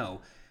wanting to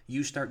know,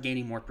 you start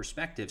gaining more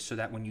perspective so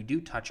that when you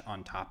do touch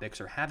on topics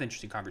or have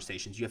interesting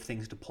conversations, you have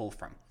things to pull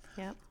from.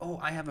 Yep. Oh,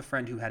 I have a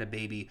friend who had a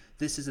baby.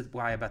 This is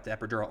why about the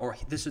epidural. Or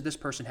this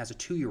person has a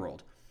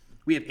 2-year-old.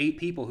 We have 8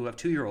 people who have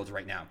 2-year-olds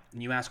right now.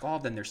 And you ask all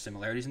of them their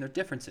similarities and their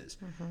differences.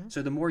 Mm-hmm.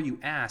 So the more you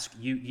ask,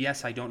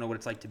 yes, I don't know what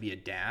it's like to be a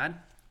dad.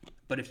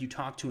 But if you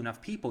talk to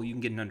enough people, you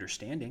can get an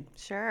understanding.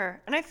 Sure.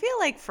 And I feel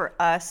like for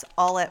us,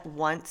 all at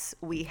once,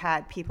 we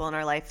had people in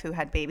our life who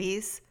had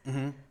babies.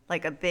 Mm-hmm.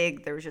 Like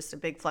there was just a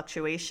big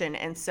fluctuation.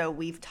 And so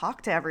we've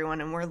talked to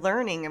everyone and we're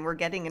learning and we're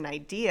getting an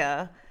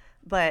idea.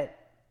 But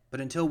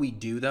until we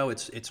do, though,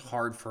 it's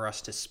hard for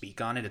us to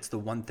speak on it. It's the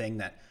one thing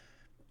that,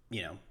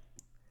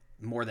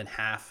 more than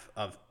half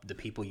of the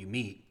people you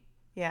meet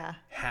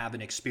have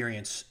an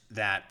experience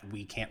that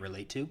we can't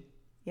relate to.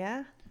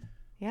 Yeah.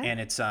 Yeah.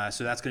 And it's so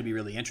that's going to be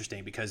really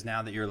interesting because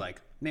now that you're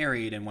like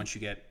married and once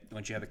you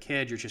have a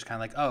kid, you're just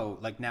kind of like, oh,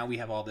 like now we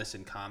have all this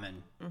in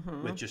common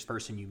with just the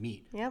person you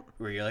meet. Yep.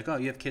 Where you're like, oh,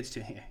 you have kids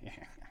too.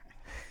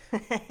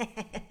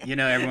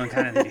 Everyone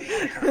kind of he's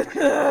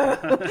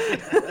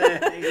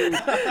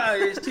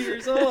 2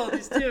 years old,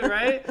 he's 2,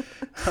 right?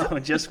 Oh,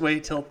 just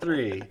wait till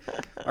 3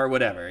 or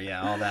whatever.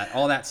 Yeah,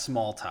 all that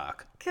small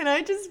talk. Can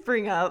I just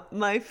bring up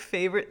my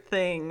favorite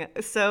thing?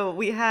 So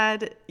we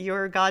had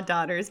your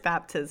goddaughter's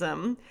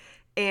baptism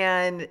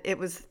and it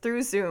was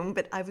through Zoom,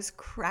 but I was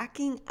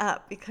cracking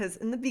up because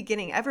in the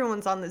beginning,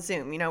 everyone's on the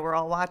Zoom, we're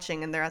all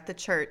watching and they're at the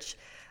church.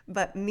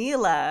 But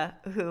Mila,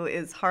 who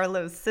is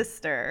Harlow's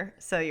sister,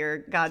 so your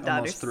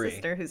goddaughter's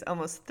sister, who's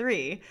almost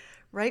 3,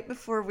 right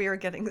before we were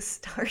getting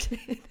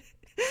started,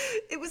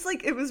 it was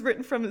like it was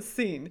written from a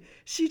scene.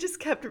 She just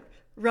kept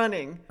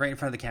running. Right in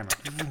front of the camera.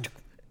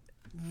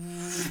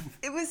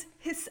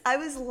 I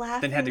was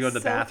laughing. Then had to go to the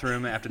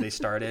bathroom after they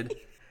started.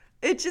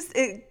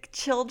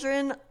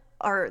 Children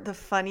are the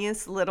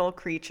funniest little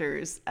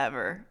creatures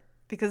ever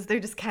because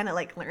they're just kind of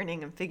like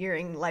learning and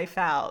figuring life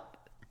out.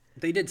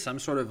 They did some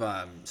sort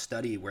of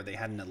study where they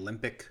had an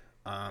Olympic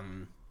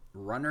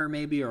runner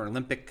maybe or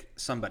Olympic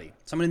someone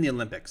in the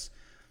Olympics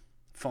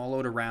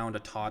followed around a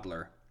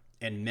toddler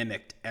and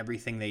mimicked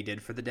everything they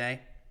did for the day.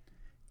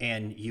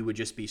 And you would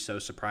just be so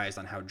surprised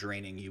on how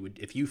draining you would,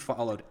 if you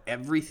followed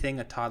everything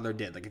a toddler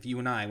did. Like if you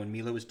and I, when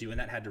Mila was doing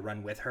that, had to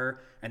run with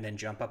her and then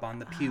jump up on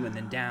the pew and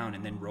then down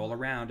and then roll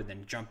around and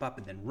then jump up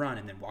and then run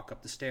and then walk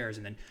up the stairs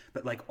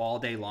but like all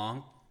day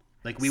long,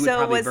 like we would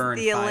probably burn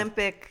 5. So was the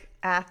Olympic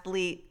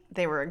athlete,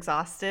 they were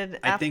exhausted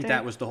after? I think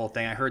that was the whole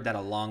thing. I heard that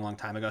a long, long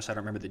time ago, so I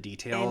don't remember the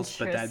details,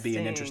 but that'd be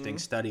an interesting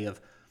study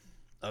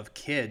of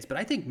kids. But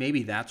I think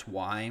maybe that's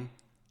why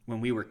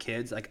when we were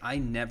kids, like I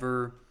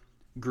never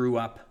grew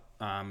up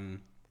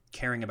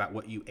caring about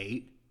what you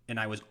ate, and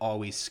I was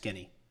always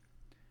skinny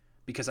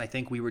because I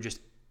think we were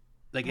just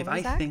like, if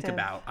I think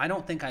about, I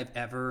don't think I've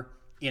ever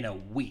in a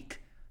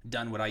week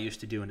done what I used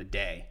to do in a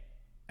day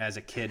as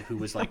a kid who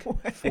was like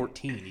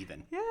 14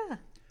 even. Yeah.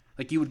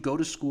 Like you would go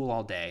to school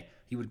all day,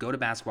 you would go to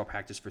basketball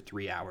practice for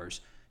 3 hours,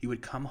 you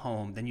would come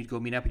home, then you'd go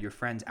meet up with your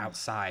friends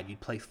outside,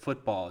 you'd play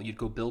football, you'd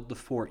go build the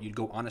fort, you'd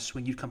go on a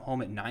swing, you'd come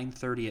home at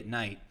 9:30 at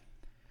night.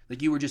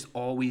 Like you were just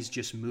always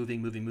just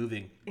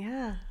moving.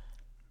 Yeah.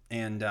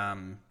 And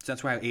so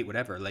that's why I ate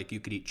whatever. Like you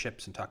could eat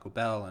chips and Taco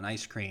Bell and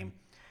ice cream.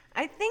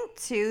 I think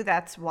too,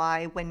 that's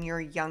why when you're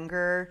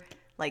younger,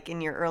 like in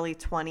your early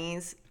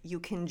 20s, you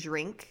can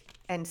drink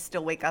and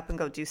still wake up and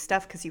go do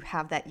stuff because you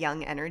have that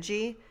young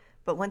energy.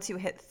 But once you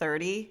hit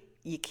 30,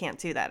 you can't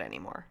do that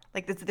anymore.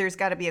 Like there's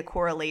got to be a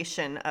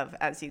correlation of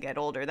as you get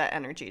older, that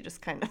energy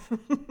just kind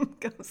of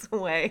goes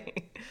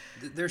away.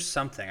 There's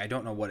something. I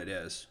don't know what it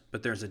is,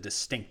 but there's a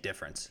distinct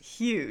difference.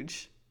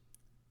 Huge.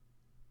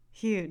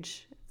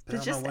 But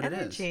It's just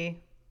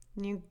energy.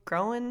 You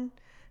growing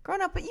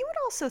up. But you would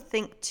also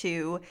think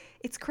too,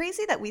 it's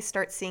crazy that we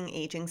start seeing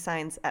aging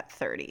signs at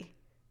 30.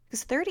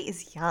 Because 30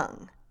 is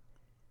young.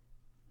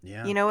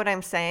 Yeah. You know what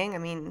I'm saying? I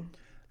mean,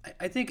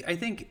 I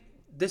think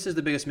this is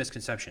the biggest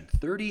misconception.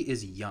 30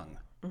 is young.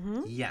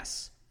 Mm-hmm.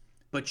 Yes.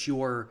 But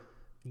your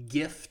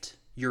gift,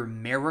 your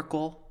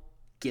miracle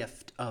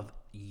gift of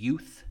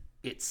youth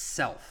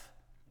itself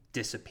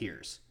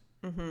disappears.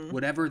 Mm-hmm.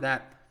 Whatever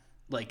that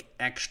like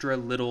extra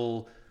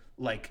little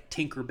like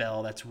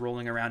Tinkerbell that's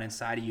rolling around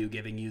inside of you,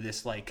 giving you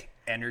this like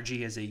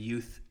energy as a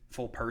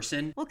youthful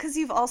person. Well, because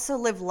you've also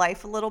lived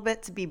life a little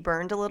bit to be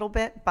burned a little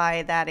bit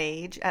by that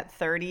age. At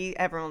 30,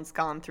 everyone's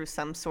gone through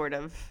some sort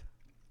of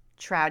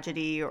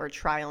tragedy or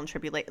trial and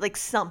tribulation, like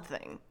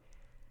something.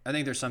 I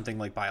think there's something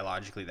like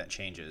biologically that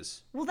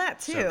changes. Well,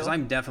 that too. Because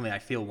I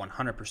feel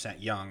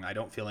 100% young. I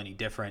don't feel any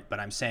different, but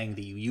I'm saying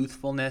the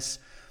youthfulness.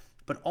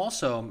 But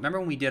also, remember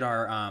when we did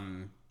our,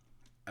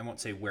 I won't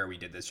say where we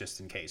did this just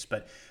in case,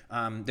 but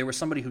there was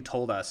somebody who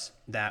told us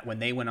that when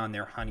they went on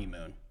their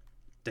honeymoon,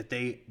 that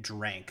they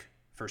drank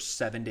for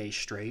 7 days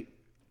straight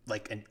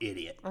like an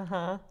idiot,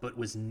 but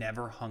was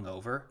never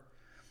hungover.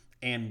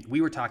 And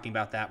we were talking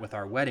about that with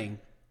our wedding,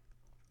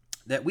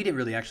 that we didn't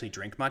really actually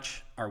drink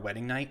much our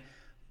wedding night,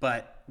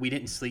 but we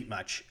didn't sleep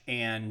much.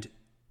 And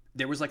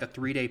there was like a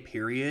 3-day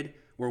period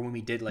where when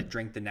we did like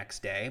drink the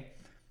next day,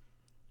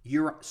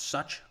 you're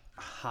such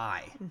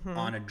high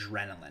on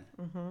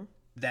adrenaline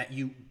that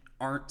you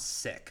aren't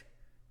sick.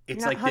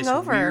 It's like this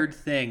weird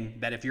thing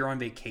that if you're on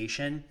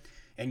vacation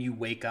and you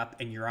wake up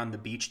and you're on the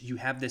beach, you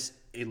have this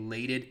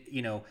elated,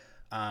 or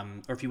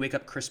if you wake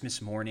up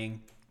Christmas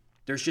morning,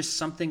 there's just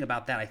something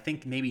about that. I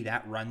think maybe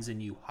that runs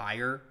in you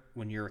higher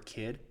when you're a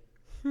kid.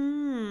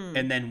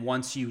 And then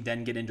once you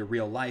then get into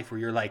real life where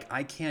you're like,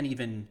 I can't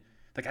even,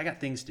 like, I got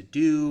things to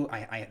do.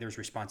 There's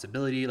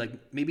responsibility. Like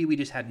maybe we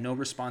just had no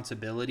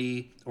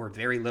responsibility or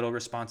very little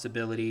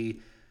responsibility.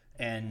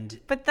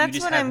 But that's you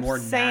just what have I'm more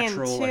saying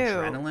natural too.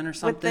 adrenaline or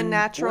something. With the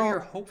natural, or you're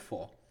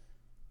hopeful.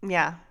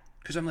 Yeah.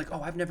 Because I'm like,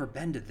 oh, I've never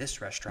been to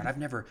this restaurant. I've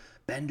never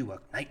been to a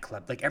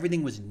nightclub. Like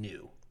everything was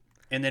new.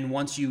 And then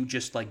once you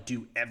just like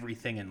do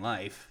everything in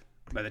life,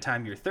 by the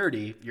time you're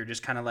 30, you're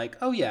just kind of like,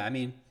 oh yeah, I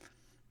mean.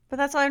 But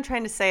that's what I'm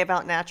trying to say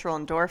about natural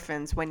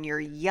endorphins. When you're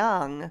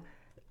young,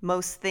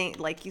 most things,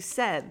 like you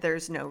said,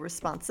 there's no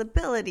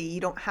responsibility.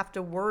 You don't have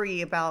to worry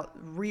about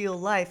real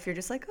life. You're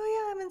just like, oh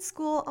yeah, I'm in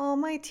school. Oh,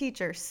 my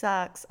teacher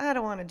sucks. I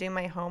don't want to do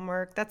my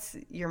homework. That's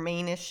your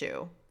main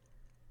issue.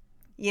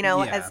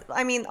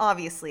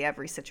 Obviously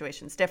every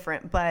situation's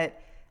different,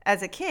 but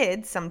as a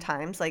kid,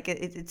 sometimes like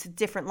it's a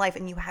different life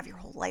and you have your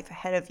whole life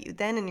ahead of you.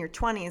 Then in your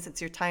 20s,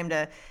 it's your time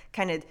to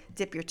kind of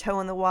dip your toe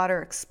in the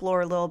water,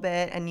 explore a little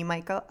bit, and you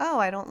might go, oh,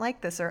 I don't like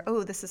this, or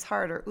oh, this is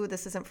hard, or oh,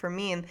 this isn't for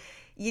me. And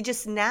you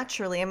just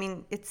naturally,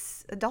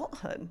 it's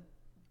adulthood.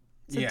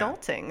 It's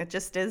adulting. It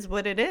just is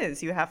what it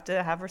is. You have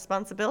to have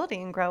responsibility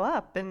and grow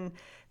up. And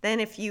then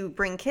if you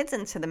bring kids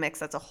into the mix,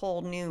 that's a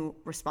whole new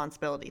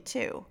responsibility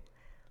too.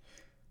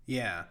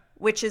 Yeah.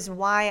 Which is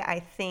why I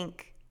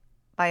think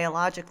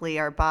biologically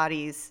our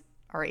bodies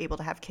are able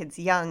to have kids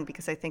young,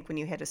 because I think when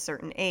you hit a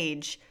certain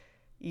age,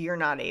 you're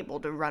not able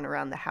to run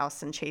around the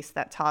house and chase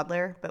that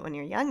toddler. But when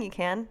you're young, you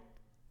can.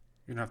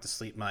 You don't have to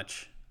sleep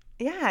much.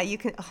 Yeah, you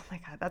can. Oh my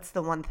God, that's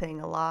the one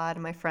thing a lot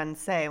of my friends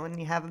say when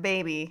you have a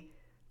baby,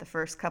 the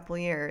first couple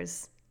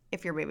years,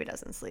 if your baby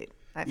doesn't sleep.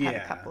 I've had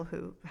a couple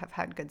who have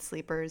had good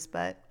sleepers,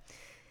 but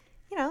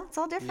it's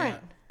all different.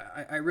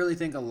 Yeah. I really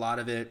think a lot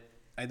of it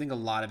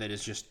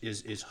is just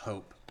is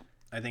hope.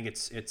 I think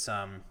it's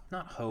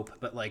not hope,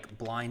 but like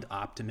blind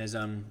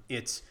optimism.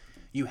 It's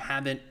you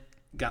haven't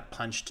got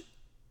punched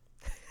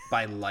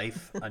by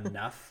life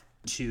enough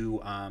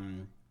to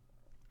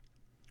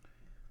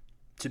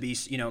be,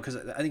 because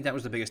I think that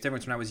was the biggest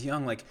difference when I was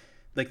young. Like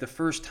the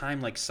first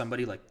time like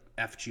somebody like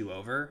effed you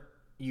over,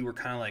 you were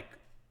kind of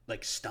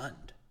like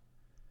stunned.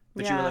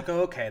 But you were like,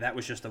 oh, okay, that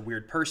was just a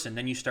weird person.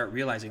 Then you start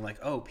realizing like,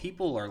 oh,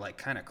 people are like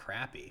kind of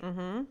crappy.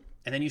 And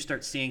then you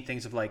start seeing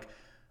things of like,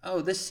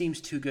 oh, this seems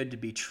too good to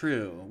be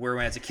true. Where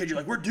as a kid, you're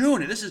like, we're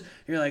doing it.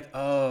 You're like,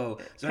 oh.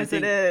 Because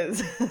it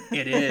is.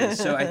 It is.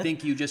 So I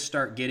think you just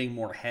start getting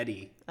more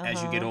heady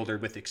as you get older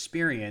with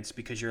experience,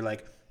 because you're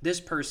like,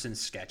 this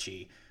person's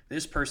sketchy.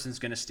 This person's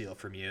going to steal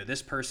from you.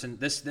 This person,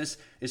 this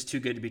is too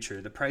good to be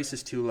true. The price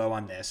is too low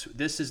on this.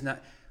 This is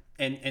not.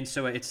 And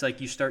so it's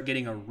like you start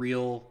getting a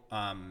real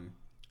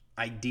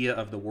idea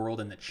of the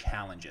world and the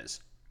challenges.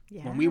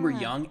 Yeah. When we were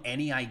young,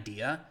 any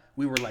idea,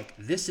 we were like,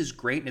 this is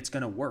great and it's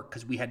going to work,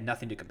 because we had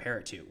nothing to compare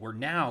it to. Where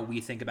now we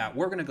think about,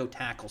 we're going to go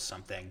tackle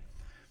something.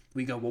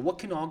 We go, well, what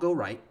can all go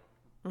right?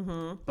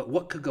 But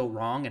what could go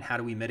wrong, and how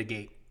do we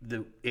mitigate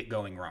it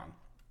going wrong?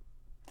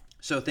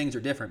 So things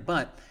are different.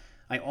 But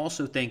I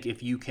also think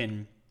you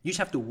just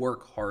have to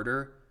work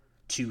harder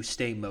to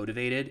stay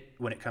motivated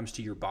when it comes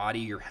to your body,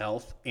 your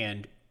health,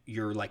 and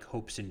your like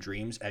hopes and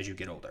dreams as you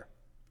get older.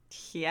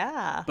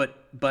 Yeah.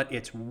 But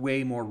it's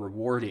way more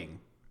rewarding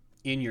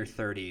in your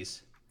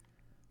 30s,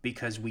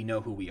 because we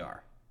know who we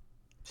are.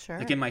 Sure.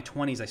 Like in my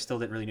 20s, I still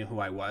didn't really know who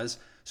I was.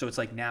 So it's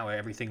like now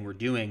everything we're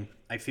doing,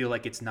 I feel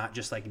like it's not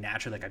just like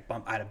natural. Like I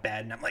bump out of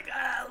bed and I'm like,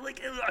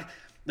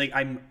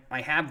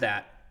 I have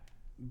that,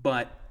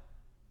 but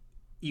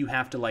you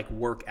have to like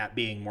work at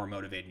being more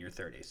motivated in your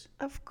 30s.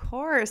 Of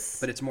course.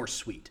 But it's more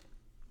sweet.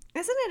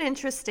 Isn't it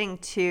interesting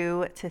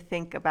too to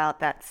think about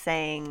that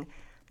saying,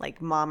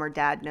 like mom or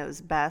dad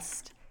knows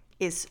best,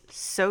 is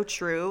so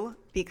true,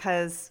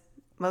 because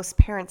most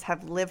parents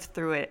have lived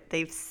through it.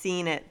 They've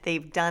seen it.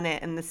 They've done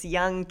it. And this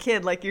young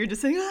kid, like you're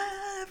just saying,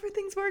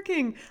 everything's everything's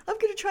working. I'm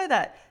going to try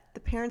that. The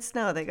parents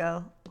know. They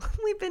go,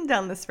 we've been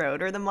down this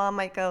road. Or the mom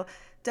might go,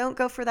 don't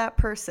go for that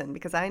person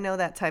because I know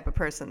that type of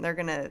person. They're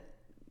going to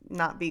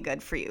not be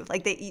good for you.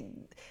 Like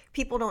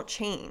people don't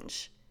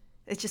change.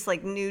 It's just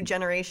like new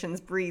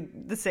generations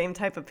breed the same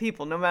type of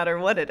people no matter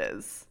what it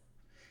is.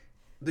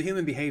 The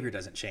human behavior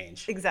doesn't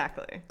change.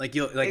 Exactly. Like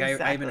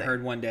Exactly. I even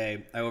heard one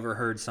day, I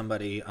overheard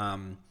somebody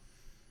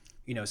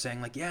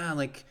saying like, yeah,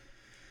 like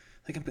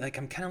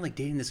I'm kind of like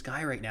dating this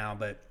guy right now,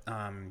 but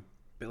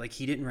like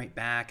he didn't write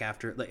back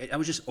after. Like I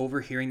was just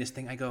overhearing this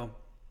thing. I go,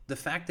 the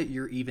fact that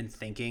you're even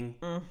thinking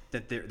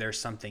that there's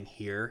something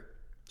here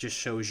just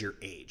shows your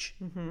age.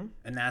 Mm-hmm.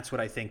 And that's what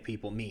I think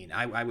people mean.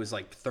 I was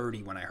like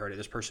 30 when I heard it.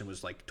 This person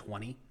was like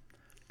 20.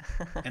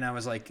 And I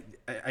was like,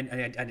 I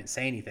didn't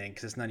say anything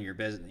because it's none of your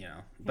business, you know.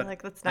 But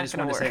like, that's not I just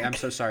wanted to work. say, I'm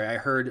so sorry. I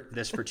heard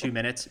this for 2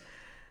 minutes.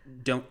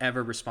 Don't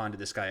ever respond to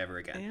this guy ever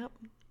again.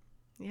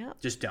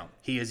 Yep. Just don't.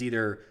 He is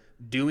either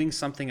doing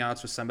something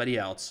else with somebody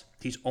else.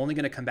 He's only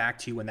going to come back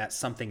to you when that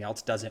something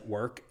else doesn't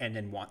work and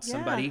then want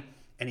somebody.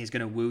 And he's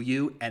going to woo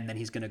you, and then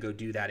he's going to go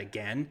do that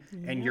again.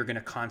 And you're going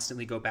to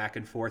constantly go back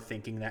and forth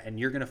thinking that, and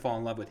you're going to fall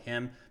in love with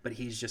him, but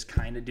he's just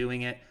kind of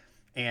doing it,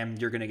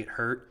 and you're going to get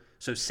hurt.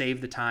 So save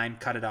the time,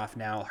 cut it off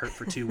now, hurt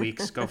for 2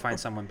 weeks, go find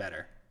someone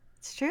better.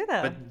 It's true,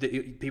 though. But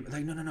people are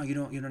like, no, you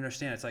don't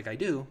understand. It's like, I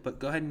do, but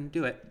go ahead and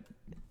do it.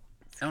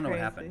 I don't know what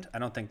happened. I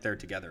don't think they're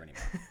together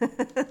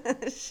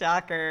anymore.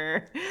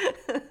 Shocker.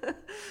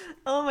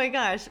 Oh, my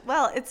gosh.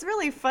 Well, it's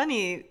really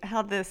funny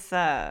how this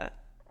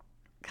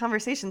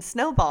conversation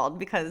snowballed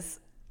because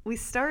we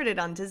started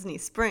on Disney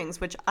Springs,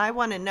 which I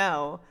want to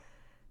know.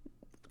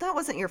 That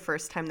wasn't your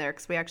first time there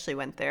because we actually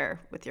went there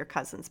with your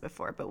cousins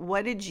before. But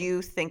what did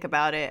you think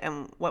about it,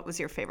 and what was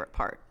your favorite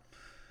part?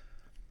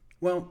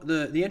 Well,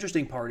 the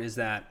interesting part is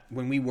that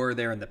when we were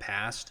there in the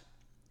past,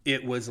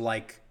 it was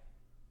like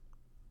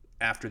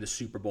after the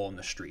Super Bowl in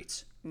the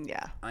streets.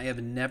 Yeah. I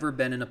have never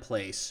been in a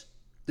place,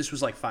 this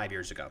was like 5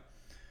 years ago,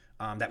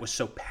 that was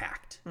so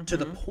packed to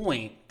the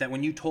point that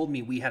when you told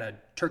me we had a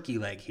turkey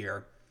leg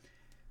here,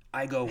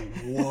 I go,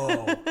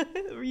 whoa.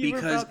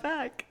 Because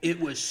it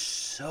was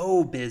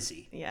so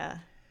busy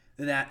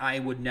that I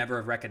would never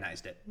have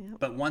recognized it. Yep.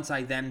 But once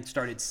I then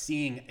started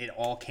seeing it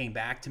all came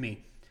back to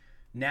me.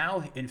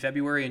 Now in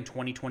February in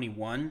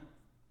 2021,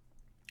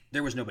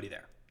 there was nobody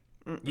there.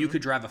 You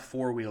could drive a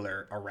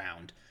four-wheeler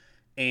around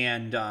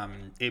and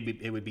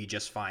it would be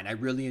just fine. I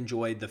really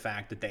enjoyed the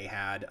fact that they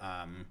had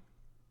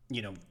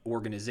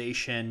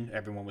organization.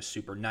 Everyone was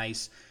super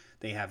nice.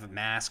 They have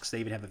masks. They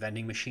even have a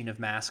vending machine of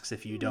masks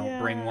if you don't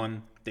bring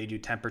one. They do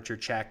temperature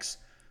checks.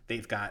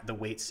 They've got the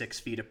weight 6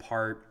 feet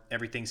apart.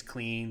 Everything's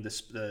clean.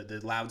 The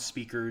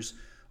loudspeakers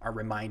are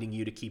reminding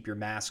you to keep your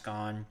mask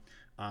on.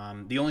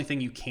 The only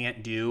thing you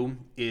can't do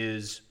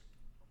is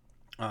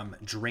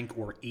drink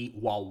or eat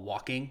while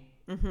walking,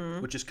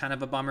 which is kind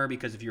of a bummer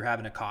because if you're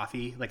having a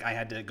coffee, like I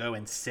had to go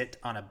and sit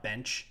on a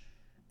bench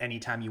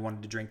anytime you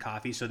wanted to drink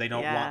coffee, so they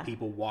don't want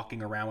people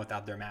walking around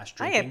without their mask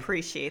drinking. I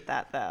appreciate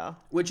that, though.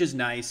 Which is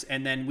nice.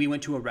 And then we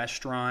went to a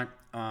restaurant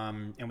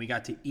and we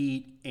got to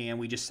eat and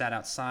we just sat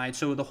outside.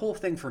 So the whole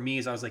thing for me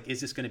is I was like, is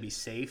this going to be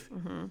safe?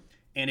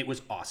 And it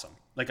was awesome.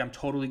 Like I'm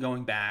totally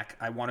going back.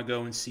 I want to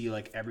go and see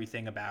like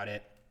everything about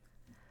it.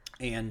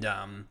 And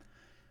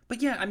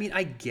but yeah, I mean,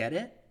 I get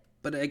it.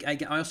 But I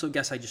also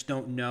guess I just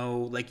don't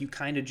know. Like you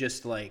kind of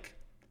just like,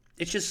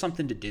 it's just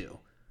something to do.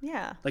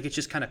 Yeah. Like it's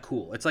just kind of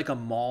cool. It's like a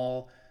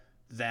mall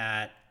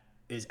that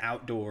is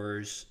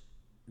outdoors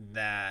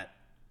that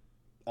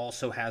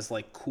also has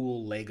like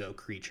cool Lego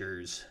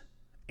creatures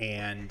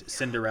and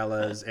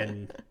Cinderellas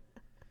and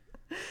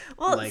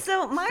like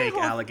fake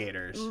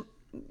alligators.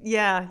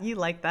 Yeah, you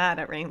like that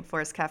at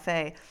Rainforest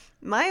Cafe.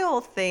 My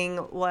whole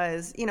thing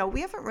was,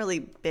 we haven't really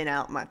been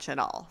out much at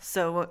all.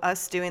 So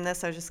us doing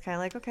this, I was just kind of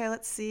like, okay,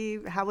 let's see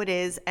how it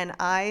is. And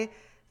I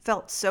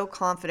felt so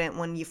confident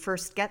when you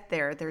first get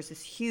there. There's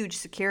this huge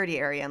security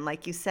area. And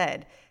like you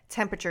said,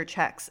 temperature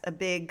checks, a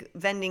big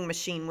vending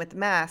machine with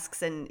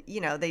masks. And,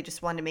 they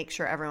just wanted to make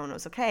sure everyone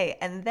was okay.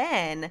 And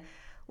then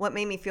what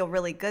made me feel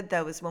really good,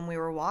 though, is when we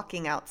were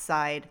walking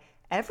outside,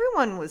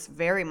 everyone was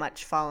very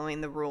much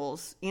following the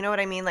rules. You know what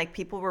I mean? Like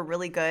people were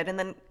really good. And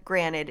then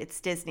granted, it's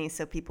Disney.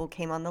 So people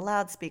came on the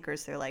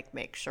loudspeakers. They're like,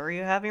 make sure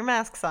you have your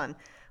masks on,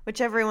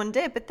 which everyone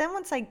did. But then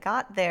once I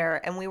got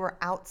there and we were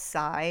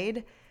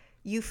outside,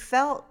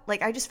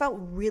 I just felt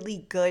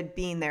really good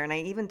being there. And I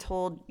even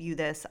told you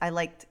this. I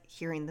liked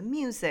hearing the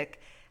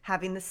music,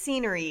 having the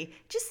scenery,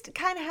 just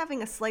kind of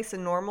having a slice of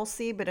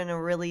normalcy, but in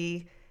a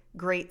really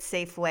great,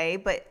 safe way.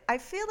 But I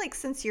feel like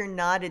since you're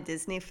not a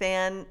Disney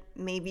fan,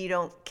 maybe you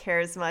don't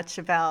care as much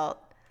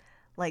about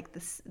like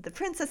the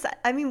princess.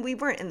 I mean, we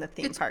weren't in the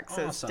theme park,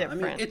 so it's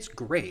different. I mean, it's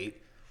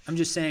great. I'm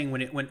just saying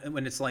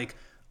when it's like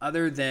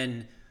other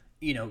than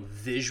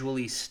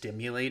visually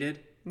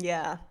stimulated.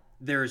 Yeah.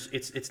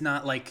 It's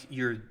not like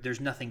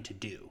there's nothing to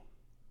do.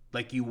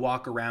 Like you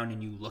walk around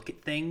and you look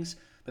at things,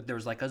 but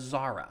there's like a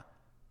Zara.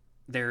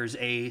 There's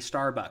a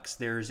Starbucks.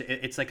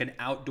 It's like an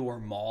outdoor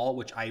mall,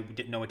 which I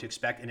didn't know what to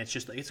expect. And it's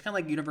kind of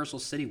like Universal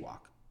City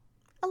Walk.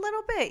 A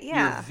little bit,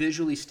 yeah. You're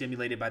visually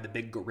stimulated by the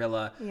big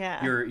gorilla.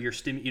 Yeah. You're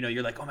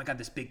you're like, oh my God,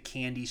 this big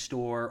candy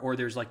store. Or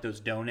there's like those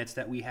donuts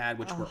that we had,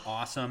 which were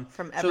awesome.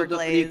 From So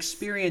Everglades. the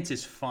experience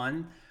is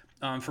fun.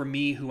 For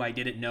me, who I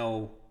didn't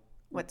know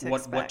What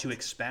to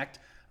expect.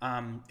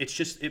 It's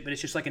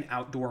just like an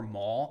outdoor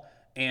mall.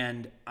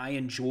 And I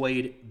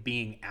enjoyed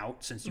being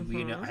out since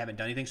I haven't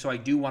done anything. So I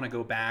do want to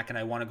go back and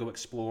I want to go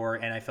explore.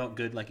 And I felt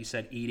good, like you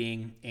said,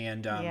 eating.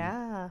 And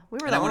we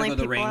were the only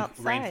people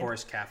outside.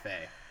 Rainforest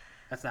Cafe.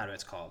 That's not what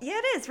it's called. Yeah,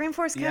 it is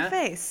Rainforest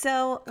Cafe.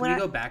 So can we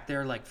go back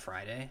there like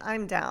Friday?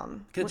 I'm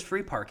down. Because it's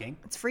free parking.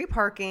 It's free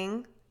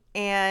parking,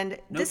 and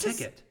no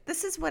ticket.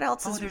 This is what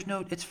else is.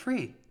 It's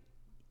free.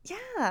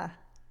 Yeah.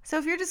 So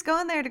if you're just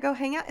going there to go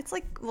hang out, it's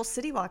like, well,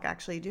 City Walk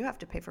actually, you do have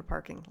to pay for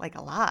parking, like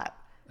a lot.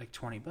 Like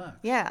 $20.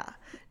 Yeah.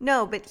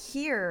 No, but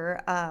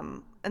here,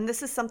 and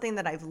this is something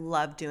that I've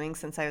loved doing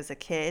since I was a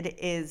kid,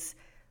 is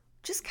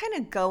just kind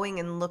of going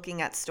and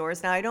looking at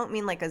stores. Now, I don't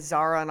mean like a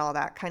Zara and all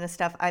that kind of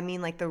stuff. I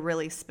mean like the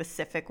really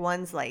specific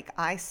ones. Like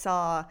I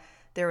saw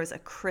there was a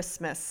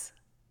Christmas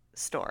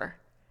store,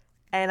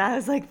 and I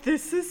was like,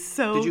 this is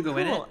so Did you go cool.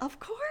 in it? Of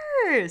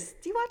course.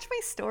 Do you watch my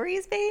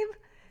stories, babe?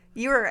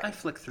 I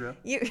flick through.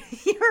 You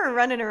were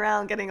running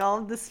around getting all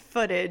of this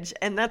footage,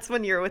 and that's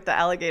when you were with the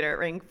alligator at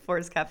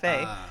Rainforest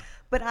Cafe.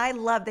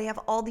 But they have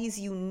all these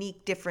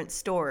unique different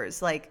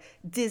stores, like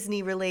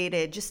Disney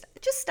related, just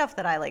stuff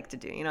that I like to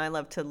do. You know, I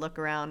love to look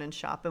around and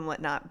shop and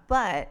whatnot.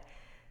 But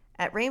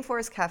at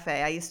Rainforest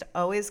Cafe, I used to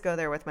always go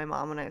there with my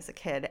mom when I was a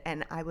kid,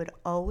 and I would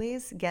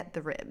always get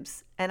the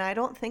ribs. And I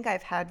don't think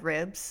I've had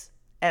ribs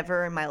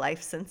ever in my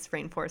life since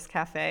Rainforest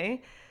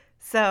Cafe.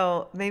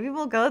 So maybe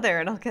we'll go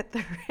there and I'll get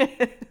the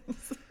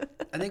ribs.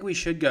 I think we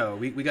should go.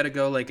 We got to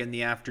go like in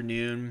the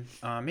afternoon.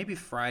 Maybe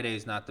Friday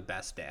is not the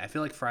best day. I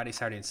feel like Friday,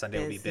 Saturday, and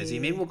Sunday will be busy.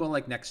 Maybe we'll go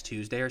like next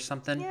Tuesday or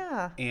something.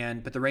 Yeah.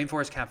 But the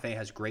Rainforest Cafe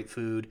has great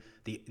food.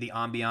 The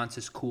ambiance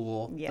is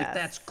cool. Yes. Like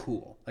that's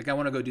cool. Like I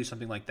want to go do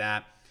something like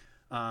that.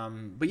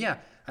 But yeah,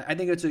 I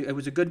think it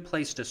was a good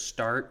place to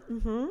start.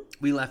 Mm-hmm.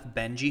 We left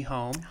Benji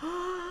home.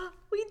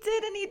 We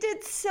did, and he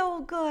did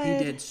so good.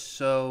 He did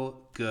so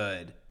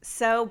good.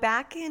 So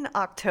back in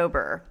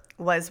October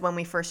was when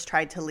we first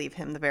tried to leave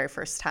him the very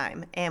first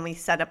time. And we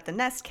set up the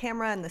Nest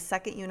camera, and the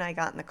second you and I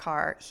got in the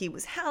car, he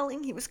was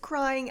howling, he was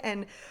crying,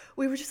 and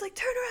we were just like,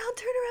 turn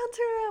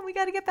around, we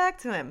got to get back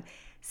to him.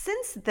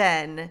 Since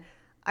then,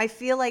 I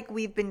feel like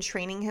we've been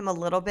training him a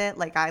little bit.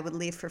 Like I would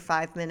leave for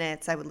 5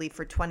 minutes, I would leave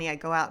for 20, I'd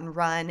go out and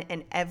run.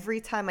 And every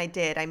time I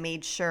did, I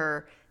made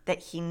sure that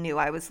he knew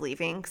I was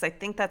leaving, because I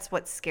think that's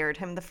what scared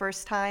him the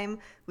first time.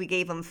 We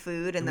gave him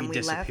food and then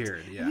we left. Yeah.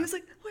 And he was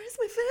like, where's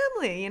my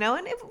family? You know,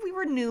 and we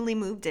were newly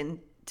moved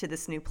into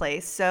this new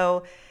place.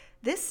 So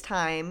this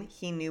time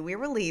he knew we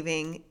were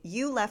leaving.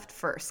 You left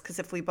first, because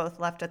if we both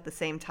left at the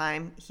same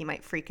time, he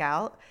might freak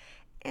out.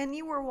 And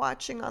you were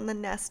watching on the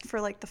Nest for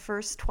like the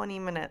first 20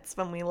 minutes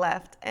when we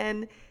left.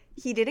 And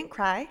he didn't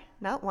cry,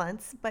 not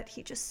once, but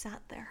he just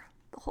sat there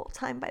the whole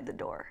time by the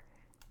door,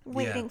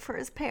 waiting for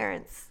his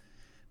parents.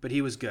 But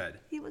he was good.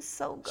 He was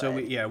so good. So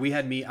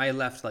I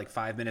left like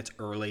 5 minutes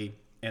early,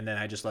 and then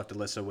I just left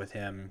Alyssa with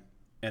him,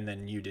 and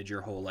then you did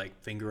your whole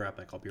like finger up,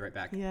 like I'll be right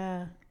back.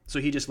 Yeah. So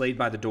he just laid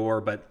by the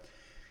door, but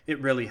it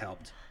really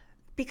helped.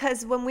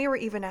 Because when we were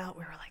even out,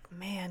 we were like,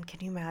 man, can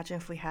you imagine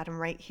if we had him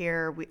right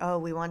here? We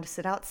wanted to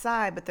sit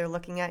outside, but they're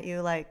looking at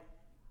you like.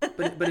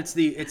 But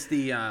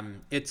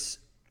it's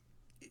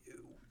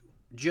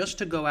just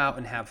to go out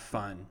and have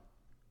fun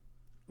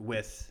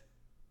with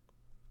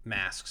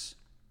masks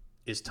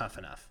is tough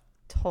enough.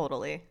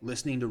 Totally.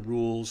 Listening to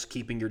rules,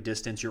 keeping your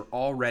distance, you're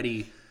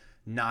already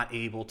not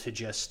able to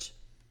just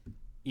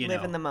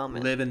live in the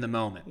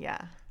moment. Yeah.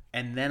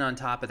 And then on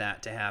top of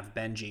that, to have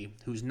Benji,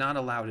 who's not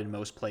allowed in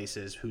most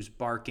places, who's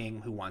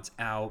barking, who wants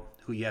out,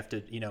 who you have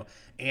to,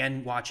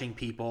 and watching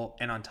people.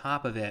 And on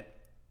top of it,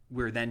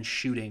 we're then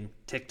shooting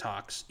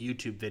TikToks,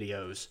 YouTube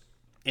videos,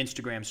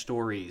 Instagram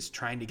stories,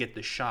 trying to get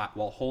the shot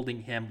while holding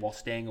him, while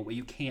staying away.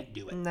 You can't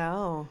do it.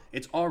 No.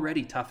 It's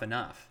already tough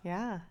enough.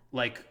 Yeah.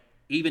 Like,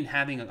 even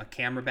having a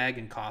camera bag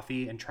and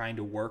coffee and trying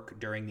to work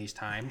during these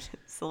times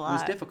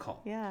was difficult.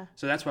 Yeah.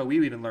 So that's why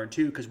we even learned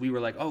too, because we were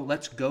like, oh,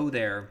 let's go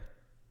there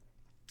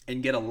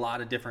and get a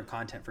lot of different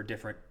content for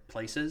different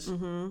places,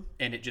 and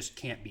it just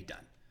can't be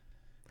done.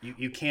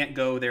 You can't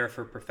go there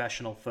for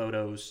professional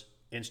photos,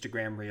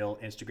 Instagram Reel,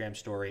 Instagram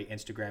Story,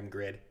 Instagram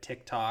Grid,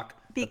 TikTok.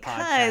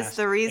 Because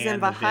the reason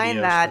behind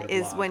that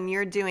is when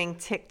you're doing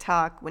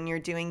TikTok, when you're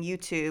doing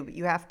YouTube,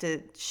 you have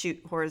to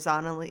shoot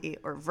horizontally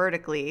or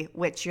vertically,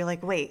 which you're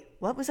like, wait,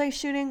 what was I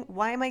shooting?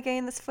 Why am I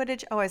getting this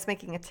footage? Oh, I was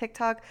making a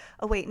TikTok.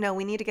 Oh, wait, no,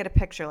 we need to get a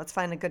picture. Let's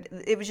find a good.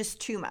 It was just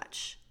too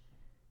much.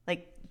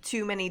 Like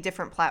too many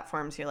different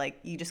platforms. You're like,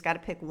 you just got to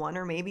pick one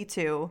or maybe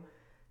two.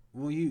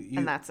 Well,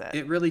 and that's it.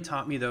 It really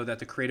taught me, though, that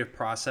the creative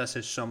process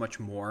is so much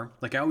more.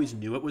 Like, I always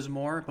knew it was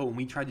more, but when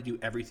we tried to do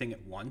everything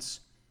at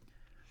once,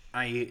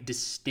 I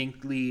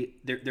distinctly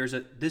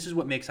this is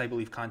what makes, I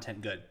believe,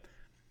 content good,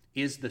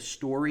 is the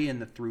story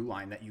and the through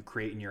line that you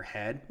create in your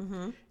head,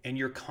 and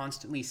you're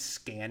constantly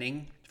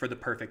scanning for the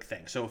perfect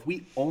thing. So if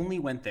we only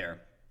went there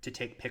to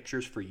take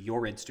pictures for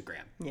your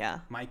Instagram. Yeah.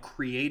 My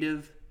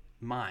creative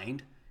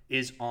mind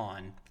is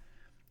on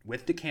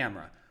with the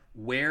camera.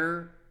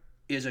 Where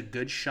is a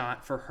good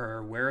shot for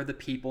her? Where are the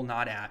people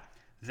not at?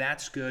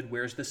 That's good.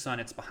 Where's the sun?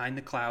 It's behind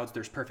the clouds.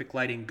 There's perfect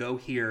lighting. Go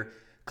here.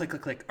 Click,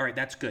 click, click. All right,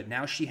 that's good.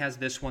 Now she has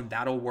this one.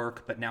 That'll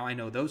work. But now I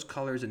know those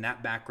colors and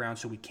that background.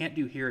 So we can't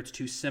do here. It's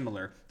too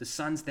similar. The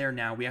sun's there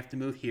now. We have to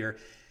move here.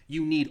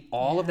 You need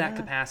all of that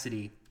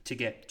capacity to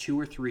get 2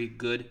 or 3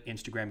 good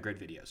Instagram grid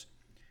videos.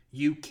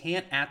 You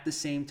can't at the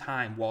same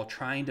time, while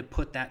trying to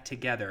put that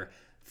together,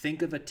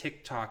 think of a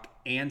TikTok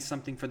and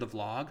something for the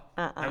vlog.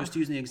 I was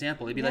using the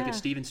example. It'd be like if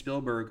Steven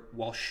Spielberg,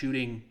 while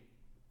shooting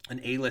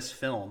an A-list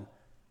film,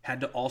 had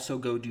to also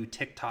go do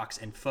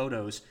TikToks and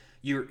photos.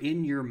 You're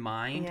in your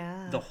mind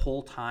the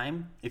whole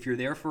time. If you're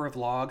there for a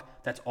vlog,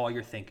 that's all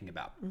you're thinking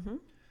about.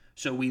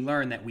 So we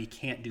learn that we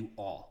can't do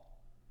all.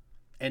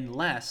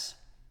 Unless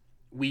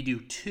we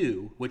do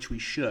 2, which we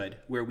should,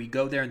 where we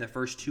go there in the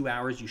first 2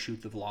 hours, you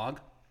shoot the vlog.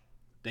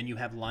 Then you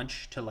have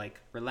lunch to like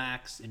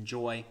relax,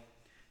 enjoy.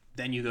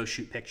 Then you go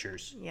shoot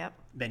pictures. Yep.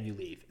 Then you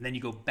leave. And then you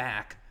go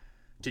back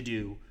to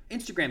do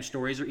Instagram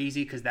stories are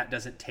easy because that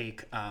doesn't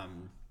take,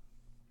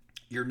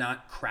 you're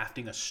not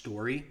crafting a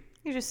story.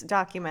 You're just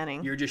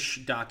documenting. You're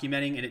just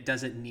documenting, and it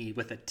doesn't need,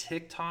 with a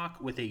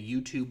TikTok, with a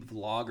YouTube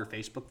vlog or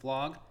Facebook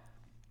vlog,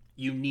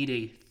 you need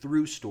a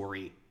through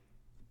story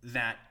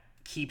that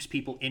keeps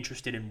people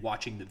interested in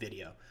watching the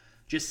video.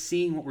 Just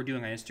seeing what we're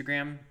doing on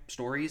Instagram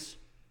stories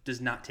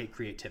does not take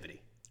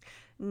creativity.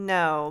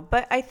 No,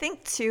 but I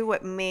think too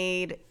what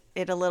made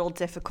it a little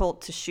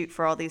difficult to shoot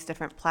for all these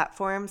different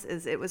platforms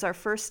is it was our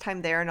first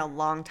time there in a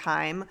long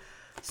time.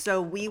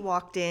 So we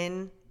walked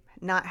in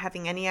not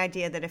having any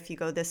idea that if you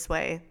go this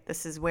way,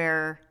 this is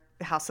where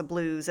the House of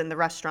Blues and the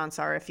restaurants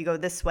are. If you go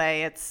this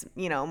way, it's,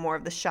 you know, more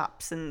of the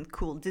shops and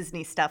cool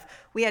Disney stuff.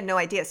 We had no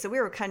idea. So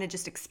we were kind of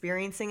just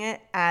experiencing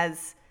it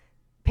as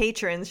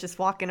patrons, just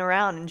walking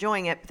around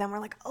enjoying it. But then we're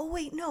like, oh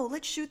wait, no,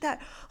 let's shoot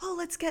that. Oh,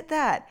 let's get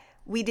that.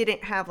 We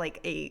didn't have like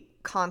a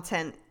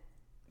content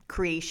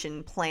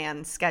creation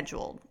plan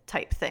scheduled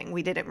type thing.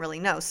 We didn't really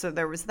know. So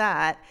there was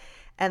that.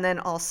 And then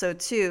also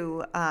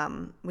too,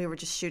 we were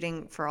just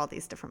shooting for all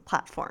these different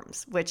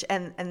platforms, which,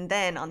 and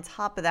then on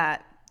top of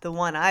that, the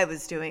one I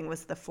was doing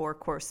was the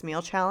 4-course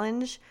meal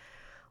challenge,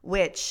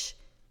 which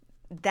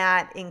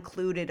that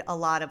included a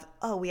lot of,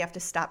 oh, we have to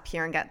stop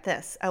here and get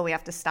this. Oh, we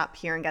have to stop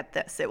here and get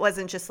this. It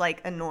wasn't just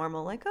like a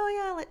normal, like, oh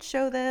yeah, let's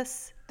show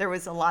this. There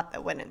was a lot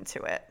that went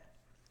into it.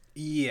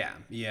 Yeah.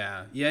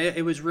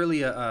 It was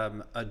really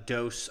a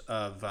dose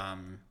of,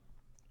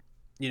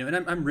 you know,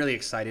 and I'm really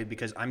excited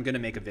because I'm going to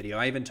make a video.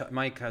 I even,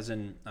 my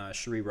cousin,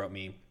 Cherie wrote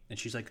me and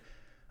she's like,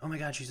 oh my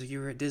God, she's like, you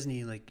were at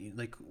Disney,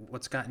 like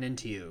what's gotten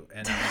into you?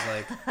 And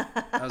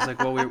I was like,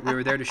 well, we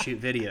were there to shoot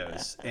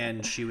videos.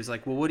 And she was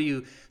like, well, what do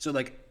you, so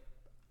like,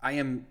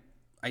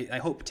 I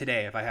hope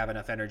today, if I have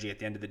enough energy at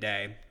the end of the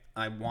day,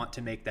 I want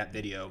to make that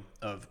video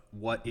of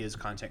what is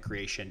content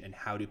creation and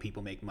how do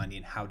people make money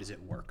and how does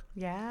it work?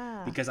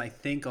 Yeah. Because I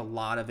think a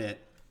lot of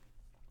it,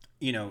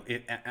 you know,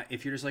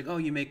 if you're just like, oh,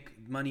 you make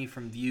money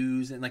from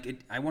views and like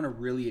it, I want to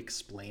really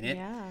explain it.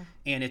 Yeah.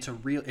 And it's a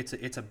real,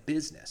 it's a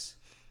business.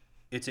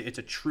 It's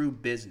a true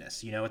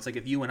business. You know, it's like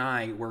if you and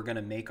I were going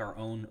to make our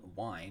own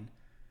wine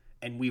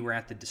and we were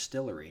at the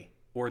distillery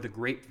or the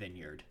grape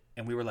vineyard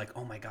and we were like,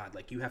 oh my God,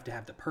 like you have to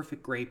have the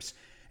perfect grapes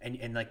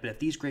and like, but if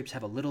these grapes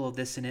have a little of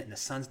this in it and the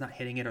sun's not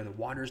hitting it or the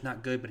water's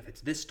not good, but if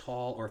it's this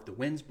tall or if the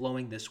wind's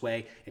blowing this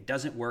way, it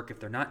doesn't work if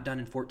they're not done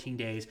in 14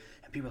 days.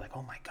 And people are like,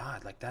 oh my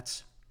God, like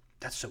that's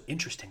so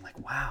interesting. Like,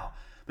 wow.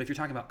 But if you're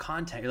talking about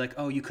content, you're like,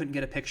 oh, you couldn't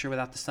get a picture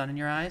without the sun in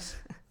your eyes?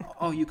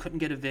 Oh, you couldn't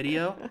get a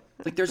video?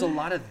 Like there's a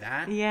lot of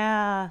that.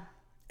 Yeah.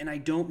 And I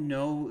don't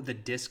know the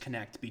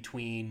disconnect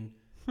between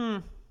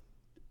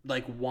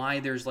like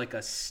why there's like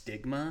a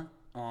stigma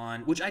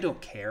on, which I don't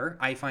care.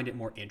 I find it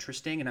more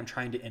interesting and I'm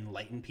trying to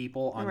enlighten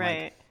people on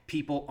like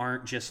people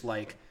aren't just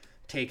like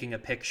taking a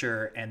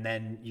picture and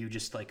then you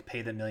just like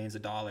pay them millions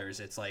of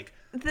dollars. It's like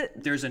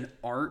there's an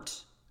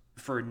art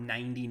for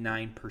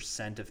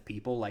 99% of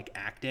people, like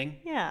acting.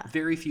 Yeah.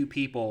 Very few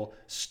people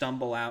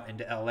stumble out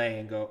into LA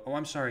and go, oh,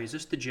 I'm sorry, is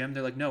this the gym?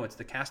 They're like, no, it's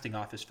the casting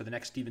office for the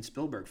next Steven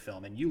Spielberg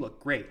film and you look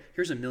great.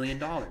 Here's $1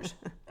 million. All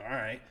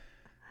right.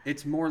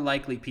 It's more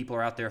likely people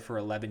are out there for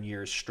 11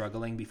 years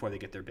struggling before they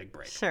get their big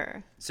break.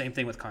 Sure. Same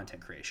thing with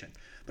content creation.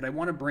 But I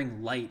want to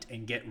bring light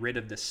and get rid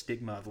of the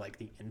stigma of like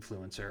the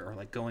influencer or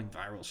like going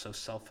viral so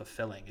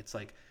self-fulfilling. It's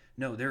like,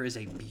 no, there is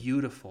a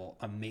beautiful,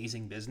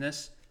 amazing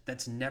business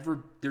that's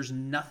never, there's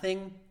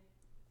nothing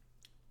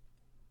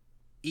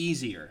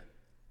easier,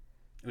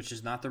 which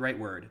is not the right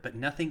word, but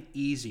nothing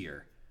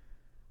easier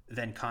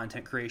than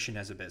content creation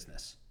as a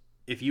business.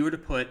 If you were to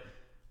put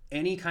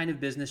any kind of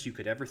business you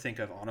could ever think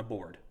of on a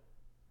board,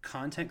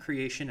 content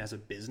creation as a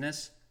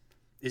business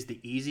is the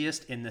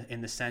easiest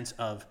in the sense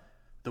of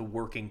the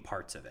working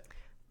parts of it.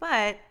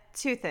 But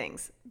 2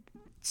 things.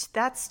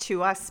 That's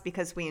to us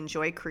because we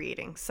enjoy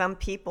creating. Some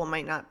people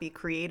might not be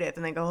creative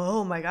and they go,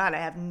 oh my God, I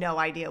have no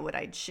idea what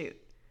I'd shoot.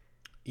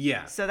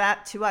 Yeah. So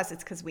that to us,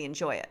 it's because we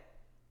enjoy it.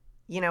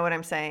 You know what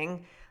I'm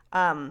saying?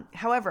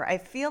 However, I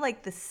feel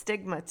like the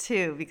stigma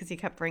too, because you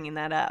kept bringing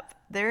that up.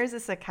 There is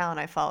this account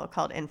I follow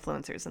called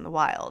Influencers in the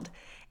Wild.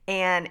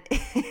 And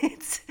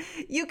it's,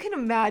 you can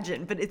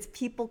imagine, but it's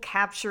people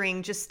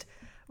capturing just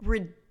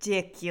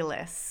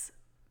ridiculous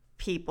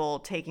people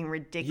taking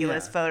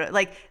ridiculous photos.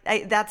 Like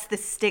that's the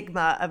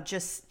stigma of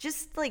just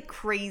like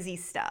crazy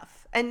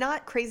stuff, and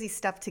not crazy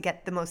stuff to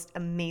get the most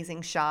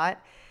amazing shot.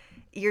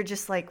 You're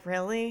just like,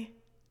 really?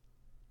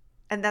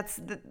 And that's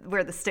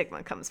where the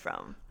stigma comes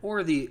from.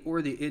 Or the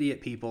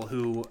idiot people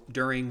who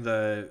during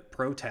the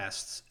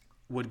protests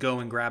would go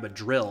and grab a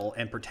drill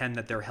and pretend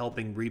that they're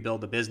helping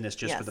rebuild the business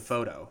just for the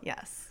photo.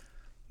 Yes.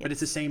 But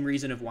it's the same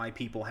reason of why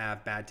people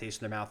have bad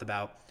taste in their mouth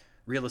about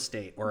real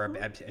estate, or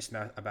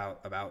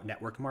about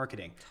network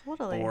marketing,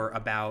 or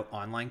about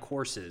online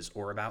courses,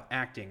 or about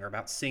acting, or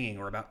about singing,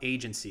 or about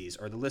agencies,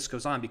 or the list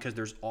goes on, because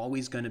there's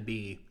always going to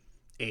be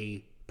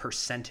a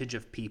percentage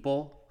of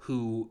people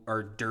who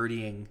are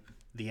dirtying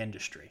the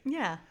industry.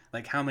 Yeah.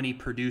 Like how many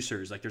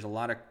producers, like there's a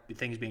lot of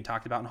things being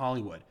talked about in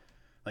Hollywood.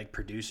 Like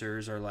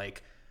producers are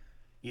like,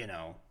 you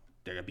know,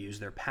 they abuse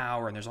their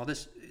power, and there's all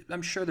this.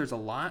 I'm sure there's a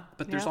lot,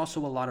 but there's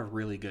also a lot of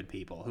really good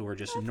people who are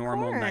just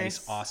normal,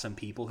 nice, awesome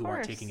people who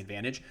aren't taking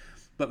advantage.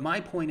 But my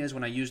point is,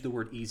 when I use the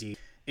word easy,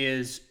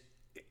 is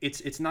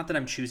it's not that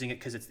I'm choosing it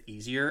because it's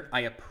easier.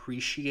 I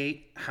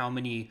appreciate how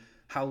many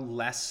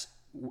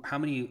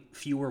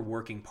fewer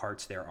working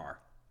parts there are,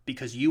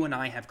 because you and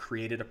I have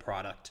created a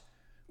product.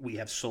 We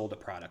have sold a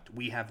product.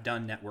 We have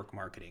done network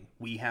marketing.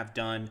 We have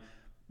done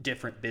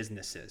different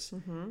businesses.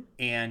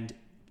 And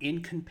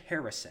in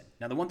comparison,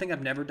 now the one thing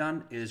I've never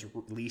done is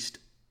leased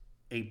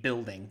a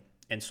building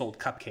and sold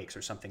cupcakes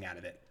or something out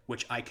of it,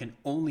 which I can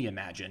only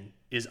imagine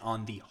is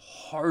on the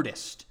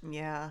hardest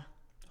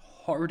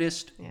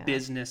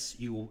business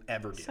you will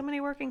ever do. So many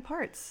working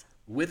parts.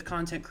 With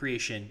content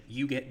creation,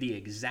 you get the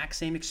exact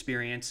same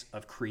experience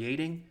of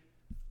creating,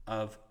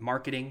 of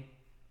marketing,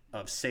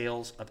 of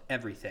sales, of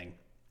everything.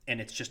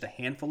 And it's just a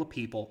handful of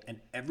people, and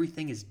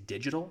everything is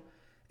digital.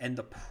 And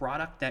the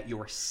product that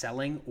you're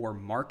selling or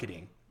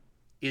marketing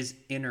is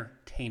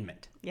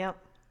entertainment. Yep.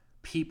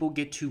 People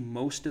get to,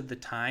 most of the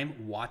time,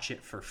 watch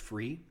it for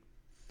free.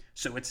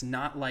 So it's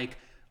not like,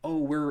 oh,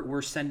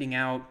 we're sending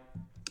out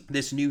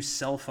this new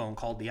cell phone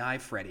called the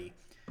iFreddie,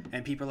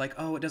 and people are like,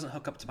 oh, it doesn't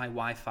hook up to my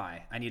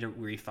Wi-Fi. I need a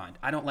refund.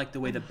 I don't like the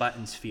way the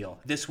buttons feel.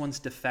 This one's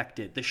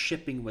defected. The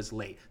shipping was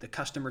late. The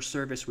customer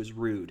service was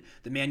rude.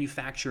 The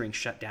manufacturing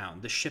shut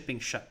down. The shipping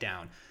shut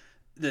down.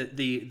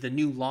 The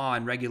new law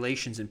and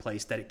regulations in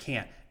place that it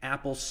can't.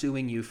 Apple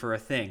suing you for a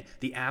thing.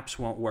 The apps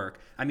won't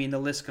work. I mean, the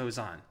list goes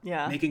on.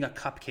 Yeah. Making a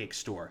cupcake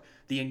store.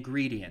 The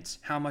ingredients.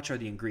 How much are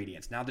the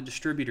ingredients? Now the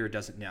distributor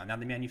doesn't know. Now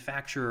the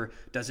manufacturer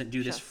doesn't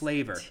do this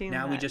flavor.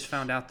 Now we just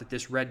found out that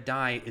this red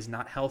dye is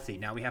not healthy.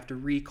 Now we have to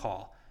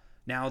recall.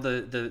 Now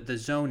the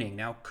zoning.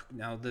 Now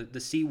the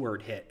C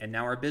word hit, and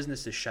now our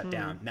business is shut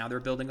down. Now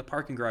they're building a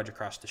parking garage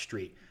across the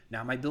street.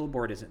 Now my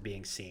billboard isn't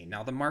being seen.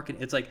 Now the market.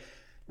 It's like,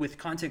 with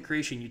content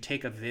creation, you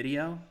take a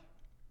video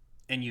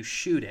and you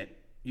shoot it,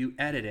 you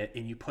edit it,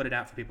 and you put it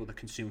out for people to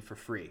consume for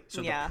free.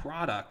 So the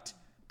product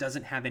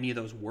doesn't have any of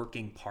those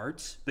working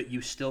parts, but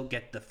you still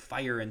get the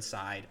fire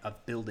inside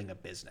of building a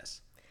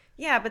business.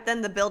 Yeah, but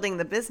then the building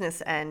the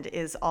business end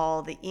is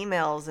all the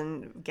emails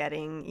and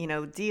getting,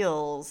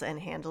 deals and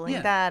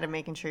handling that and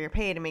making sure you're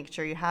paid and making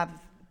sure you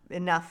have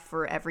enough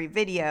for every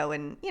video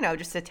and,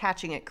 just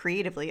attaching it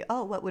creatively.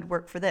 Oh, what would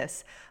work for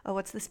this? Oh,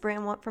 what's this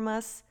brand want from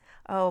us?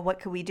 Oh, what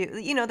could we do?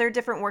 There are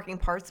different working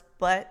parts,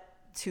 but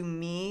to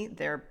me,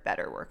 they're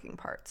better working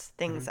parts.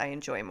 Things I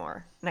enjoy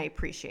more and I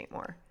appreciate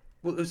more.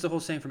 Well, it was the whole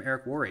saying from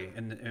Eric Worre,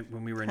 and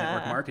when we were in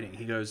network marketing,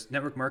 he goes,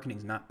 network marketing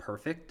is not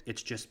perfect.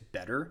 It's just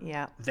better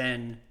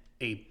than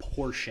a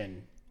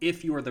portion.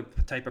 If you're the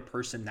type of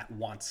person that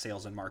wants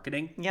sales and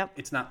marketing,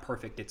 it's not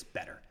perfect. It's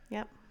better.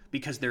 Yep.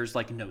 Because there's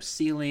like no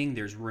ceiling.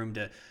 There's room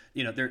to,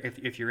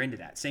 if you're into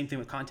that. Same thing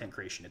with content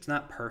creation. It's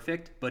not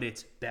perfect, but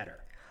it's better.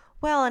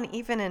 Well, and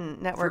even in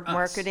network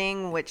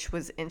marketing, which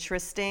was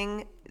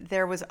interesting,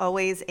 there was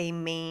always a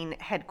main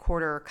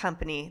headquarter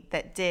company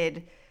that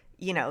did,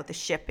 the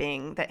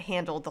shipping, that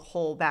handled the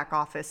whole back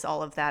office,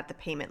 all of that, the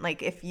payment.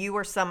 Like if you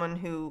were someone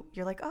who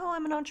you're like, oh,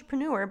 I'm an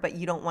entrepreneur, but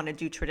you don't want to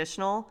do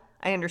traditional,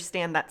 I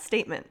understand that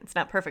statement. It's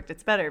not perfect.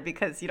 It's better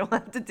because you don't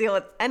have to deal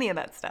with any of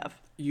that stuff.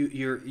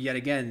 You're yet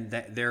again,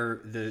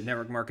 the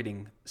network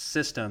marketing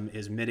system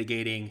is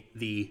mitigating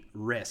the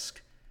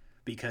risk,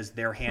 because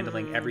they're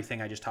handling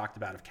everything I just talked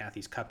about of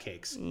Kathy's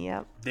cupcakes.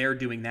 Yep. They're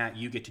doing that.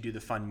 You get to do the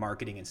fun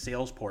marketing and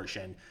sales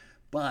portion,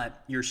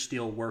 but you're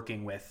still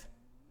working with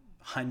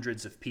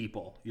hundreds of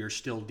people. You're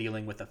still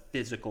dealing with a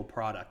physical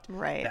product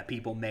that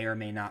people may or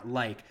may not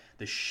like.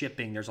 The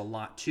shipping, there's a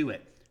lot to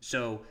it.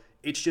 So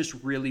it's just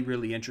really,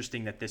 really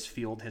interesting that this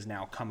field has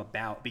now come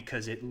about,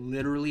 because it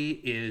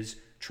literally is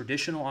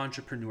traditional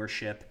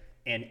entrepreneurship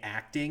and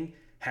acting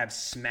have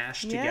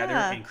smashed together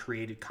and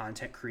created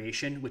content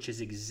creation, which is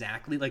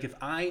exactly like if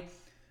I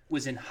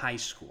was in high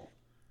school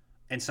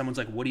and someone's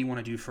like, what do you want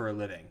to do for a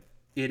living?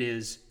 It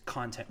is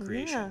content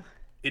creation.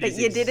 It But is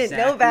you didn't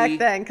know back exactly-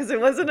 then because it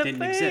wasn't a didn't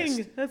thing.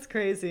 exist. That's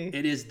crazy.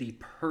 It is the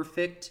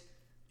perfect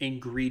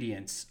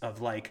ingredients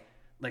of like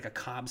a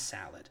Cobb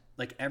salad.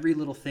 Like every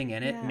little thing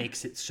in it Yeah.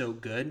 makes it so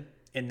good,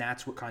 and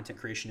that's what content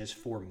creation is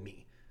for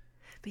me.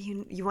 But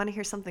you want to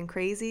hear something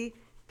crazy?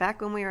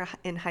 Back when we were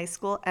in high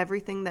school,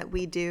 everything that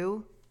we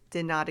do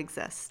did not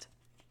exist.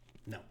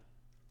 No.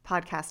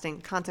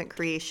 Podcasting, content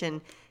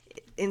creation,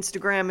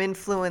 Instagram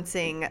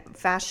influencing,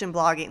 fashion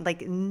blogging,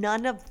 like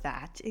none of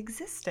that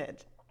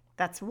existed.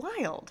 That's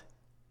wild.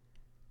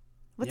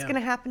 What's Yeah. going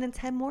to happen in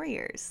 10 more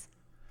years?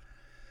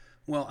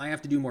 Well, I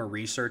have to do more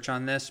research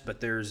on this,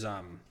 but there's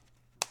and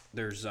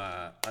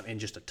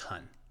just a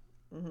ton.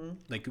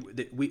 Like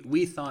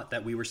we thought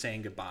that we were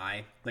saying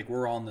goodbye. Like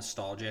we're all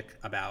nostalgic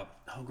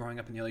about growing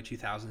up in the early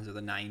 2000s or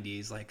the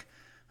 90s. Like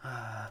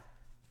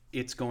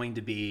it's going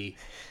to be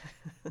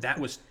that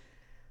was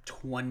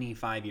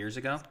 25 years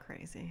ago.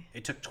 Crazy.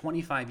 It took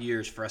 25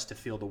 years for us to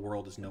feel the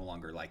world is no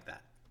longer like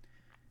that.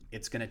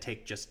 It's going to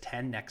take just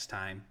 10 next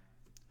time,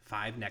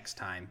 5 next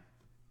time,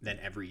 then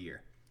every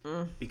year.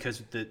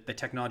 Because the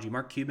technology,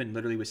 Mark Cuban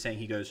literally was saying,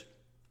 he goes,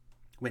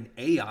 when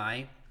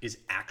AI is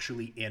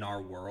actually in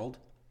our world,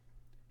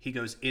 he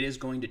goes, it is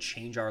going to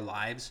change our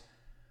lives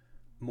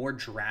more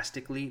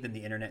drastically than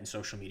the internet and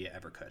social media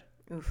ever could.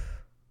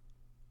 Oof.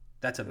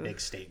 That's a big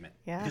statement.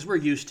 Yeah. Because we're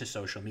used to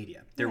social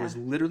media. There Yeah. was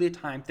literally a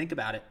time, think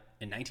about it,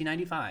 in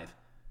 1995,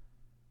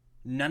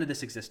 none of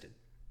this existed.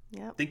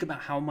 Yep. Think about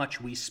how much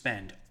we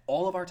spend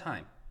all of our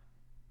time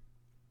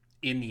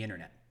in the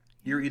internet.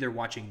 You're either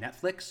watching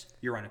Netflix,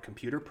 you're on a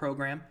computer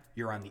program,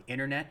 you're on the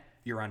internet,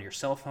 you're on your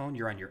cell phone,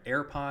 you're on your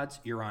AirPods,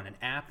 you're on an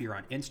app, you're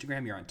on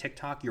Instagram, you're on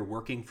TikTok, you're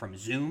working from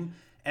Zoom.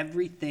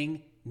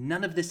 Everything,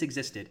 none of this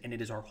existed, and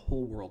it is our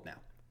whole world now.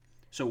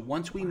 So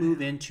once we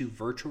move into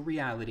virtual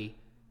reality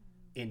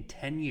in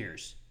 10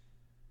 years,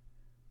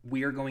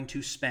 we are going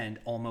to spend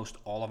almost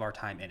all of our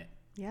time in it.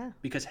 Yeah.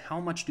 Because how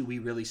much do we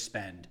really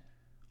spend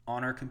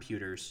on our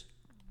computers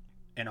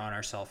and on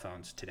our cell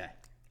phones today?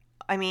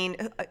 I mean,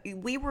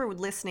 we were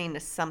listening to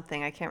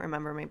something, I can't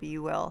remember, maybe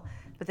you will,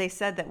 but they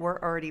said that we're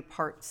already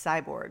part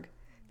cyborg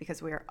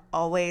because we're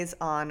always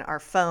on our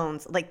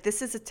phones. Like,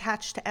 this is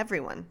attached to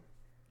everyone.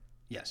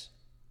 Yes.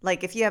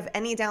 Like, if you have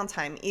any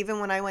downtime, even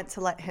when I went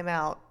to let him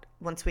out,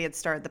 once we had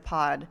started the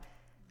pod,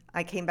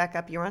 I came back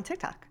up, you were on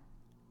TikTok.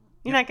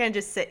 You're not going to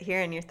just sit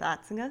here in your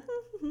thoughts and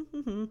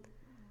go,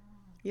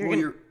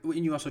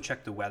 And you also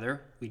check the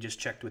weather. We just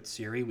checked with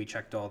Siri. We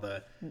checked all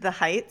the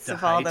heights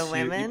of all the heights.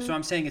 women. So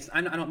I'm saying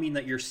I don't mean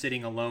that you're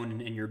sitting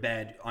alone in your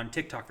bed on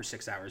TikTok for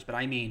 6 hours, but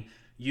I mean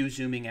you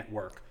zooming at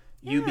work,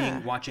 you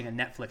being watching a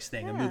Netflix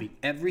thing, a movie,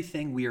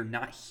 everything. We are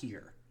not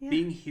here. Yeah.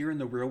 Being here in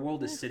the real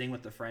world is sitting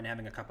with a friend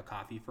having a cup of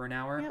coffee for an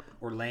hour,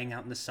 or laying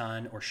out in the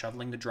sun, or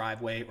shoveling the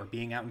driveway, or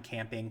being out and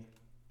camping.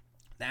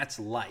 That's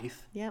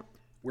life. Yep.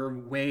 We're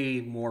way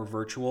more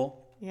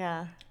virtual.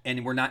 Yeah.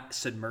 And we're not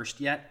submersed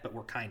yet, but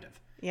we're kind of.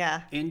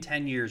 Yeah. In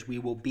 10 years, we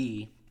will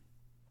be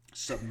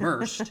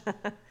submersed,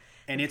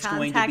 and it's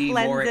going to Contact be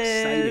more lenses.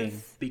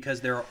 exciting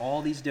because there are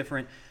all these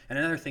different. And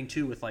another thing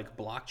too with like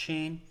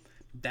blockchain,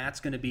 that's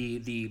going to be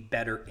the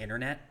better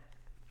internet,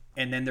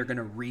 and then they're going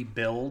to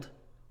rebuild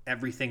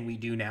everything we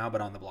do now,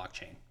 but on the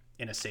blockchain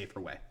in a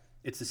safer way.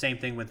 It's the same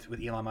thing with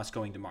Elon Musk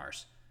going to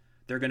Mars.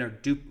 They're going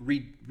to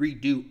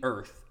redo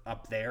Earth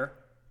up there.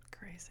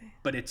 Crazy.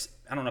 But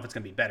I don't know if it's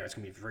going to be better. It's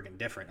going to be friggin'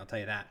 different, I'll tell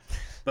you that.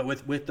 But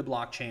with the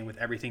blockchain, with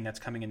everything that's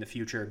coming in the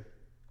future,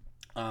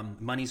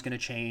 money's going to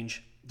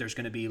change. There's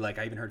going to be, like,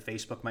 I even heard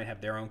Facebook might have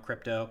their own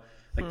crypto.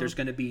 Like, there's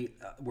going to be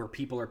where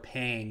people are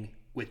paying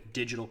with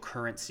digital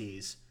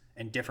currencies,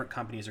 and different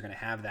companies are going to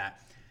have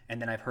that.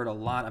 And then I've heard a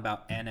lot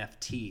about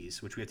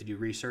NFTs, which we have to do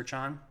research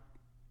on.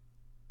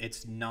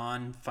 It's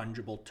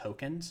non-fungible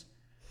tokens.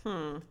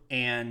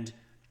 And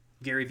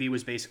Gary Vee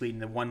was basically in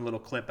the one little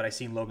clip, but I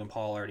seen Logan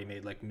Paul already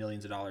made like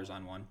millions of dollars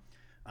on one.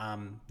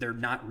 They're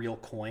not real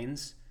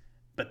coins,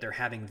 but they're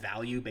having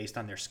value based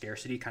on their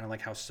scarcity, kind of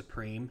like how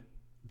Supreme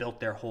built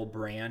their whole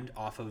brand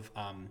off of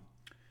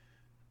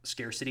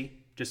scarcity.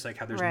 Just like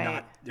how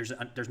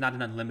there's not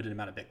an unlimited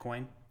amount of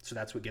Bitcoin, so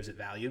that's what gives it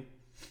value.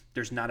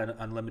 There's not an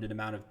unlimited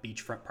amount of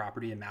beachfront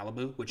property in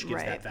Malibu, which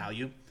gives that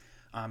value.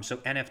 So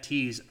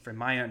NFTs, from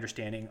my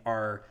understanding,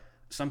 are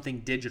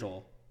something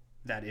digital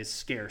that is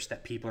scarce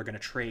that people are going to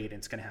trade, and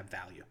it's going to have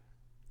value.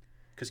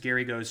 Because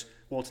Gary goes,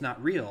 well, it's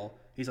not real.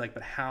 He's like,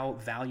 but how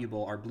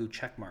valuable are blue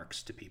check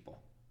marks to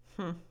people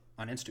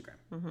on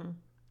Instagram?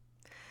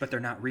 But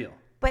they're not real.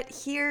 But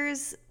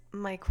here's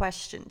my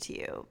question to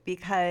you,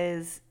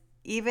 because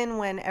even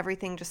when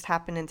everything just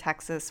happened in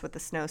Texas with the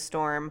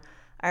snowstorm,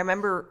 I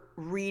remember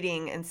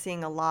reading and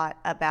seeing a lot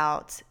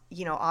about,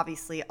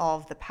 obviously all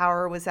of the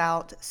power was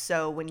out.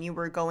 So when you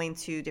were going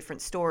to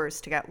different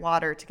stores to get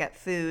water, to get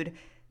food,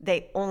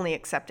 they only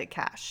accepted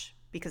cash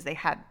because they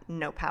had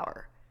no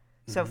power.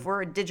 So if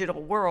we're a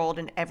digital world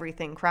and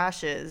everything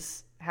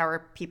crashes, how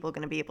are people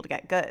going to be able to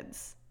get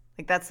goods?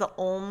 Like, that's the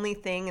only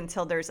thing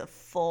until there's a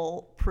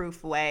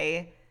foolproof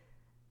way,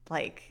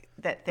 like,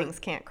 that things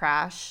can't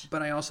crash.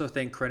 But I also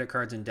think credit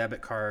cards and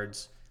debit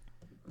cards.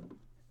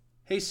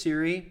 Hey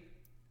Siri,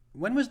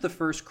 When was the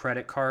first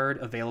credit card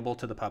available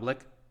to the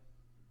public?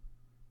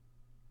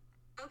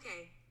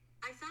 Okay,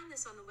 I found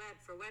this on the web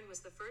for when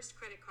was the first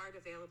credit card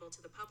available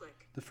to the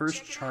public. The first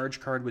Check it charge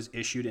card was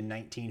issued in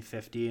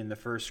 1950, and the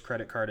first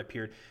credit card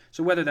appeared.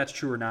 So whether that's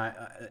true or not,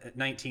 at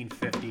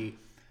 1950,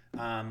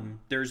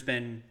 there's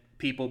been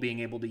people being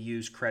able to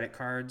use credit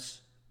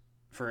cards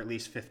for at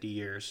least 50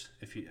 years,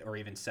 or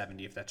even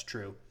 70 if that's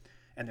true,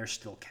 and there's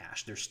still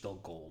cash, there's still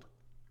gold.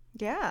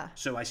 Yeah.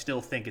 So I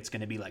still think it's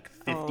going to be like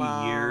 50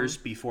 long. years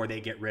before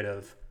they get rid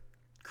of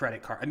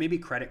credit card. Maybe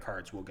credit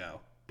cards will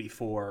go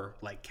before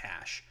like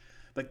cash.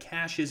 But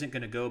cash isn't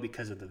going to go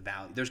because of the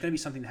value. There's going to be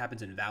something that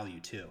happens in value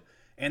too.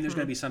 And there's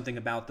going to be something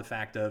about the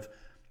fact of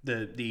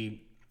the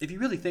if you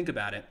really think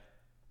about it,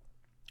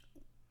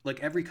 like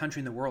every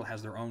country in the world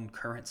has their own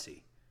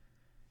currency.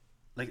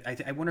 Like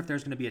I wonder if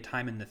there's going to be a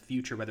time in the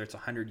future, whether it's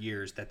 100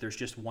 years, that there's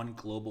just one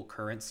global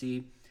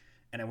currency.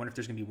 And I wonder if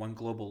there's going to be one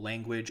global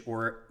language,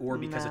 or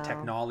because of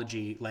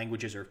technology,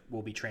 languages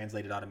will be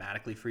translated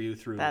automatically for you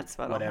through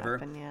whatever.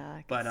 Happen,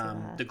 yeah.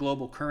 But the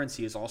global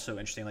currency is also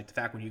interesting. Like the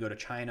fact when you go to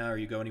China or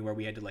you go anywhere,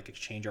 we had to like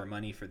exchange our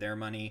money for their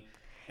money,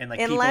 and like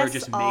people are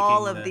just making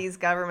all of these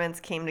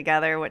governments came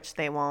together, which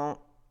they won't.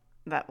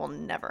 That will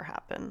never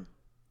happen.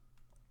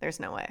 There's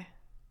no way.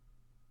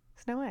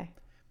 There's no way.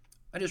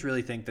 I just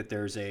really think that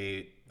there's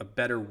a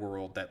better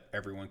world that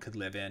everyone could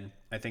live in.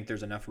 I think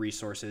there's enough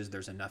resources,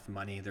 there's enough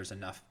money, there's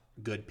enough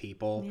good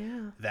people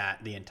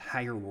that the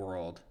entire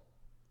world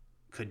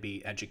could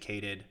be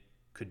educated,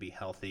 could be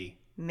healthy.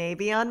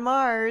 Maybe on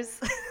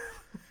Mars.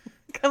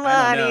 Come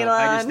I on, don't know.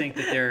 Elon. I just think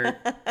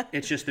that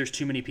it's just there's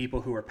too many people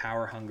who are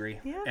power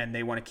hungry and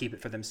they want to keep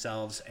it for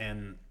themselves,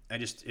 and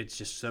it's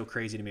just so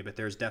crazy to me. But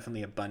there's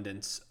definitely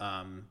abundance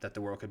that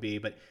the world could be.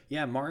 But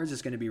yeah, Mars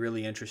is going to be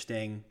really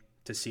interesting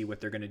to see what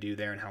they're going to do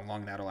there and how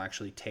long that'll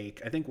actually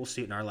take. I think we'll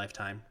see it in our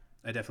lifetime.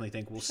 I definitely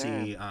think we'll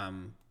see.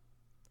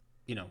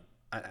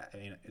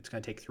 It's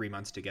going to take 3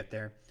 months to get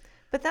there.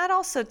 But that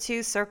also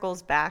too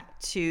circles back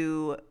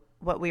to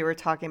what we were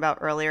talking about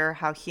earlier,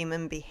 how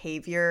human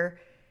behavior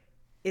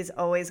is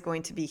always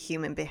going to be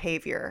human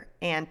behavior.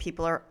 And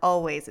people are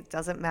always, it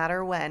doesn't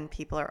matter when,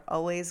 people are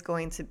always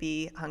going to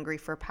be hungry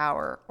for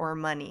power or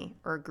money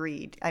or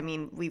greed. I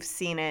mean, we've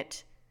seen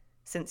it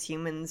since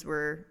humans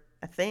were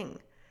a thing.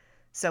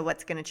 So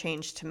what's going to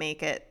change to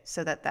make it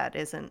so that that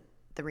isn't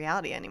the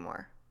reality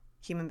anymore?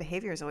 Human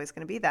behavior is always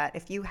going to be that.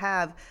 If you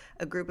have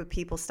a group of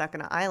people stuck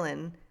on an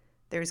island,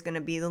 there's going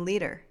to be the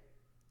leader.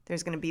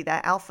 There's going to be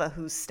that alpha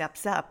who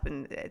steps up,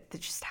 and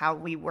it's just how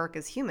we work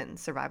as humans,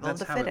 survival of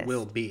the fittest. That's how it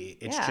will be.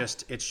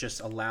 It's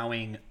just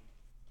allowing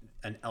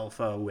an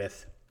alpha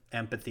with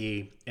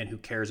empathy and who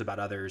cares about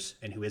others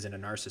and who isn't a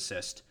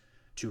narcissist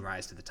to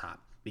rise to the top.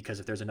 Because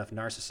if there's enough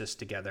narcissists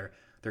together,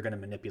 they're going to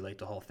manipulate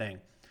the whole thing.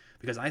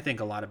 Because I think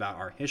a lot about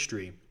our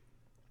history,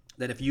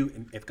 that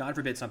if God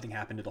forbid something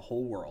happened to the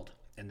whole world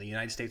and the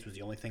United States was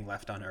the only thing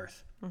left on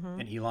Earth,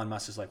 and Elon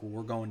Musk is like, well,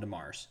 we're going to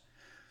Mars,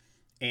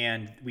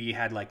 and we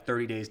had like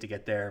 30 days to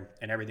get there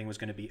and everything was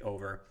going to be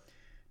over,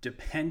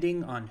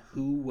 depending on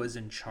who was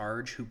in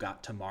charge, who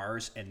got to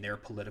Mars, and their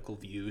political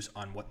views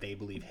on what they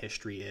believe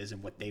history is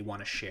and what they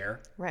want to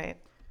share, right?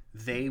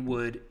 They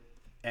would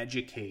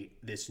educate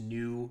this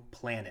new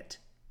planet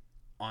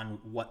on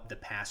what the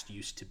past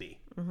used to be.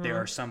 There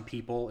are some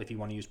people, if you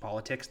want to use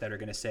politics, that are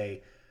going to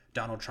say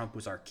Donald Trump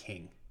was our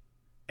king,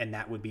 and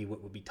that would be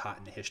what would be taught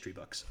in the history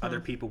books. Other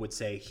people would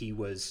say he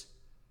was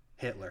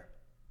Hitler,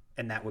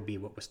 and that would be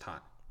what was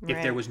taught,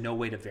 if there was no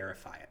way to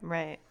verify it.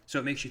 Right. So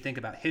it makes you think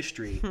about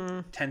history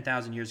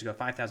 10,000 years ago,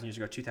 5,000 years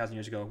ago, 2,000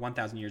 years ago,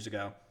 1,000 years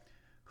ago.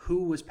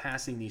 Who was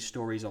passing these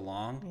stories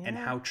along, and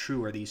how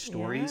true are these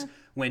stories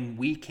when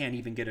we can't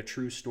even get a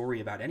true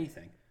story about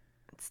anything?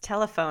 It's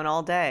telephone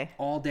all day.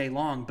 All day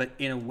long, but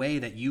in a way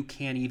that you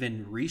can't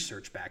even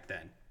research back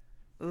then.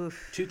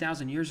 Oof.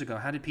 2,000 years ago,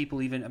 how did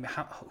people even,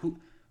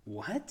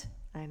 what?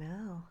 I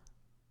know.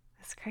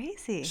 That's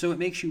crazy. So it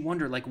makes you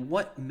wonder, like,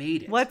 what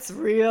made it? What's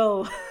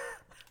real?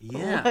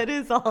 Yeah. What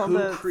is all Who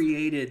this?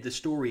 created the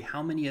story?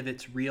 How many of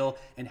it's real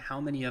and how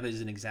many of it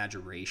is an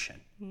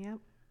exaggeration? Yep.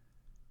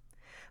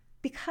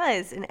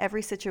 Because in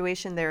every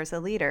situation there is a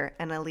leader,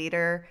 and a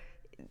leader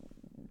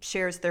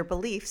shares their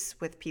beliefs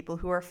with people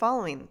who are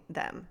following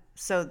them.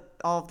 So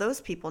all of those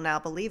people now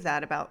believe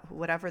that about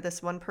whatever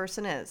this one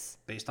person is.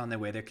 Based on the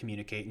way they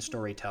communicate and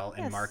storytell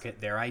and market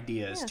their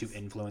ideas to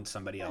influence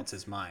somebody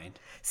else's mind.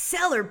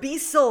 Sell or be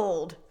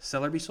sold.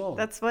 Sell or be sold.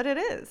 That's what it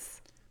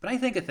is. But I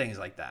think of things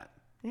like that.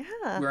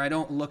 Yeah. Where I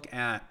don't look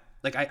at,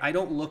 like I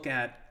don't look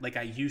at like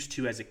I used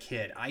to as a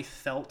kid. I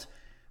felt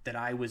that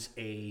I was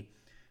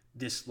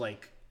this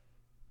like,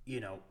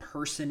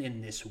 person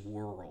in this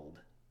world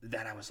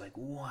that I was like,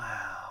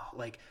 wow.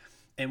 Like,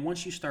 and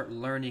once you start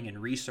learning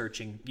and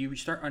researching, you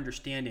start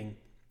understanding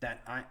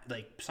that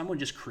someone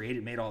just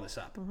made all this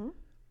up.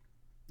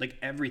 Like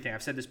everything,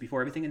 I've said this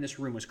before, everything in this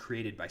room was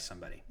created by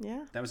somebody.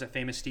 Yeah. That was a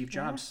famous Steve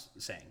Jobs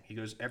saying. He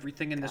goes,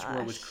 everything in this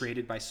world was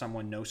created by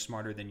someone no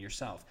smarter than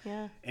yourself.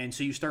 Yeah. And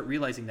so you start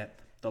realizing that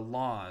the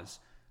laws,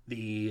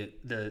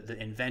 the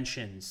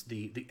inventions,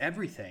 the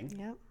everything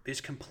Yep.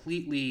 is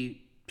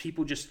completely,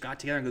 people just got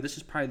together and go, this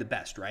is probably the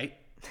best, right?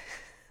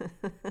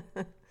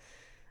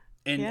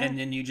 And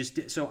then you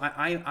just, so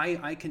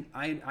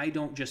I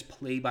don't just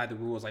play by the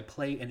rules. I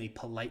play in a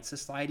polite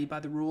society by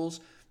the rules,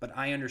 but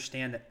I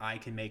understand that I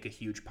can make a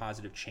huge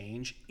positive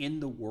change in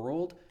the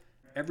world.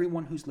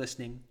 Everyone who's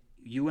listening,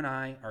 you and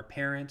I, our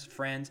parents,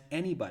 friends,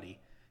 anybody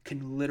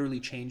can literally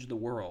change the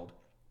world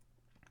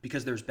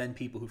because there's been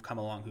people who've come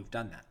along who've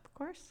done that. Of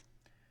course.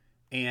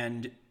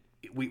 And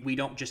we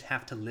don't just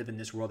have to live in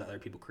this world that other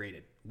people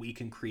created. We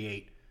can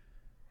create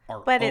our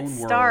But own it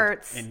world.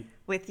 starts And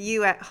with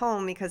you at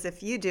home, because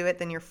if you do it,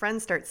 then your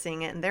friends start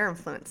seeing it and they're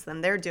influenced.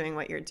 Then they're doing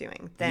what you're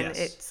doing. Then Yes.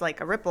 it's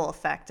like a ripple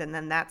effect, and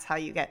then that's how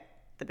you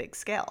get the big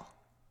scale.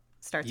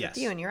 Starts Yes.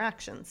 with you and your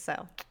actions.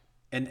 So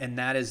and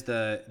that is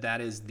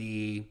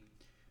the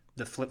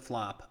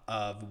flip-flop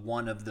of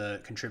one of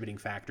the contributing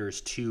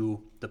factors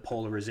to the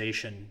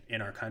polarization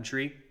in our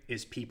country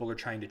is people are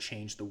trying to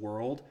change the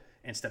world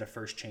instead of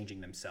first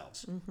changing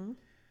themselves. Mm-hmm.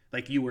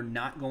 Like, you are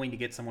not going to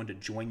get someone to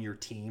join your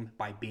team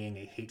by being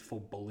a hateful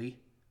bully.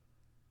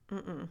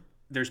 Mm-mm.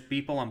 There's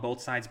people on both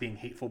sides being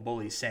hateful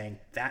bullies saying,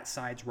 that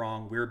side's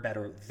wrong, we're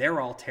better, they're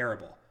all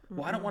terrible. Mm-hmm.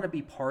 Well, I don't want to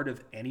be part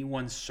of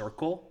anyone's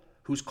circle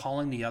who's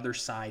calling the other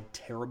side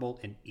terrible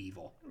and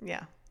evil.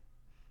 yeah.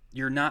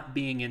 You're not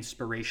being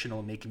inspirational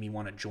and making me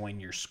want to join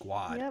your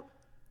squad. Yep.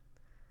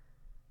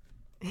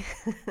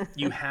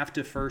 You have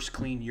to first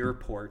clean your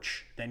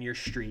porch, then your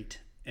street,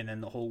 and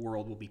then the whole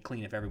world will be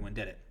clean if everyone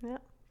did it.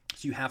 Yep.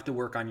 So you have to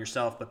work on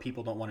yourself, but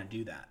people don't want to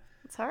do that.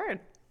 It's hard.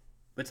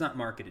 But it's not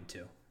marketed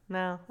to.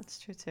 No, that's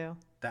true too.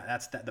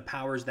 That's the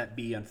powers that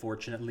be,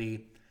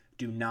 unfortunately,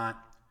 do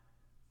not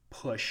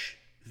push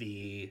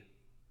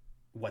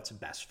what's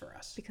best for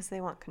us. Because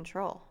they want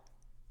control.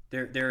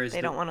 There is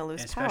They don't want to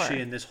lose especially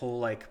power. in this whole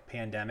like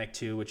pandemic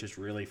too, which is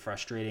really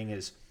frustrating.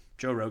 Is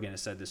Joe Rogan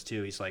has said this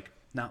too. He's like,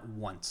 not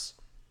once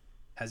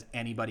has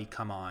anybody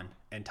come on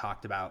and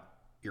talked about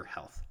your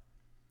health.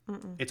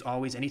 Mm-mm. It's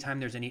always,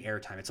 anytime there's any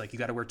airtime, it's like, you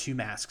got to wear 2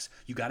 masks.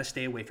 You got to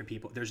stay away from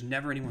people. There's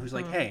never anyone who's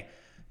like, hey,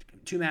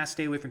 2 masks,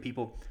 stay away from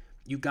people.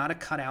 You got to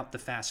cut out the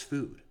fast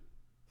food.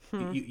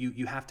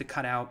 You have to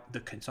cut out the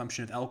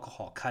consumption of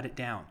alcohol. Cut it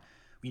down.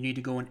 You need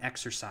to go and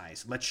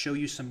exercise. Let's show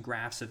you some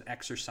graphs of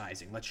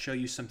exercising. Let's show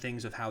you some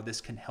things of how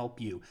this can help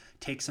you.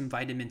 Take some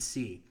vitamin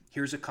C.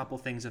 Here's a couple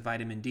things of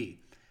vitamin D.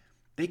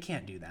 They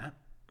can't do that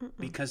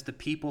because the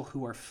people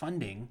who are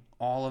funding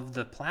all of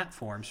the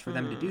platforms for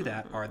them to do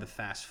that are the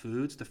fast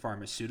foods, the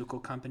pharmaceutical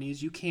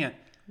companies. You can't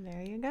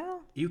There you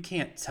go.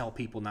 tell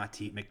people not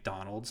to eat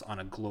McDonald's on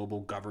a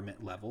global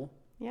government level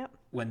Yep.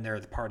 when they're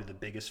the part of the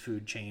biggest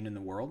food chain in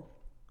the world.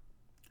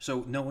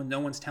 So no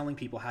one's telling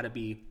people how to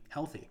be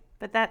healthy.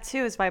 But that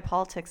too is why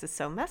politics is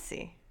so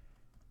messy.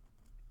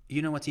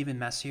 You know what's even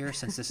messier,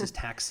 since this is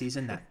tax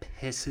season, that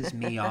pisses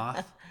me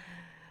off?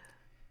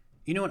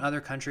 You know, in other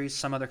countries,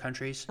 some other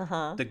countries,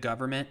 the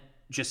government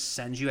just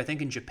sends you, I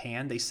think in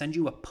Japan, they send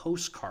you a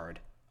postcard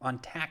on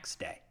tax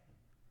day.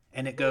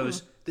 And it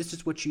goes, this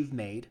is what you've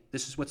made.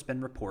 This is what's been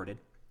reported.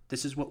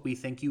 This is what we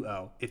think you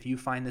owe. If you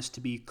find this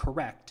to be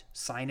correct,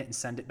 sign it and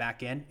send it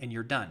back in, and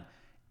you're done.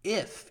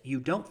 If you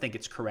don't think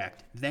it's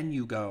correct, then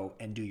you go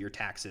and do your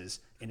taxes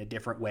in a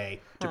different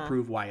way to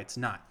prove why it's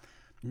not.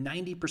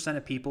 90%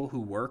 of people who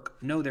work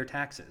know their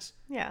taxes.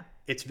 Yeah.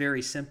 It's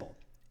very simple.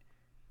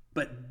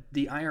 But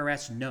the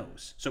IRS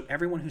knows. So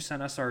everyone who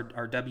sent us our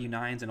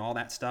W-9s and all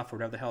that stuff, or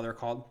whatever the hell they're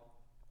called,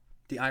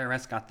 the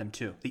IRS got them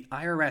too. The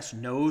IRS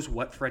knows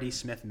what Freddie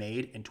Smith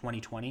made in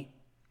 2020,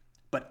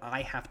 but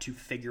I have to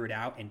figure it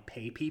out and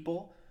pay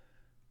people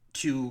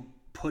to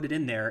put it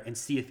in there and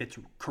see if it's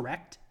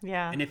correct.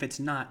 Yeah. And if it's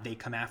not, they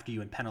come after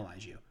you and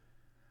penalize you.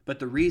 But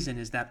the reason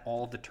is that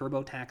all of the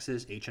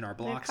TurboTaxes, H&R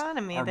Blocks,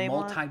 economy, are they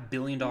want-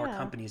 multi-billion-dollar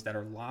companies that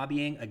are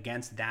lobbying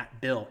against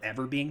that bill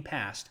ever being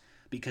passed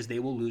because they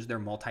will lose their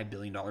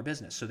multi-billion-dollar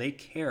business. So they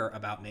care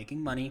about making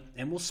money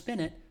and will spin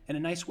it in a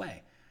nice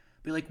way.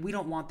 Be like, we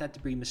don't want that to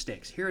be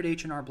mistakes. Here at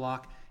H&R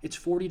Block, it's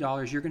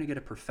 $40. You're going to get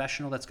a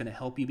professional that's going to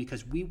help you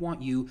because we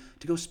want you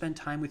to go spend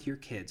time with your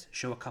kids.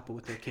 Show a couple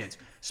with their kids.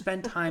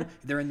 Spend time.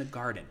 They're in the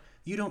garden.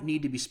 You don't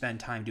need to spend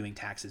time doing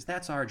taxes.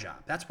 That's our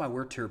job. That's why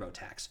we're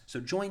TurboTax. So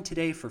join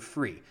today for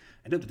free.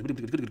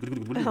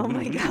 Oh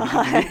my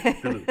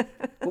God.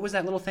 What was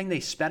that little thing they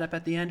sped up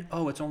at the end?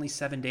 Oh, it's only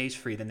 7 days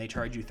free. Then they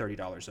charge you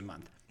 $30 a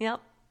month. Yep.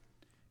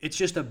 It's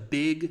just a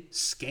big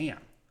scam.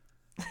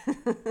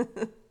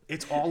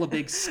 It's all a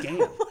big scam.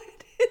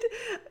 What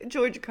did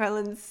George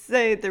Carlin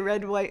say? The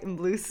red, white, and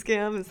blue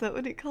scam? Is that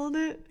what he called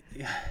it?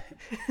 Yeah.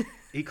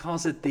 He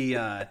calls it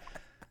the,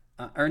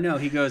 or no,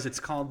 he goes, it's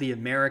called the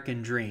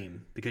American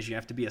Dream because you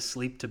have to be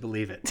asleep to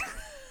believe it.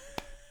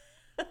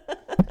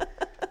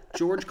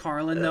 George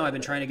Carlin, though, I've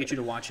been trying to get you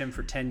to watch him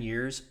for 10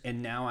 years,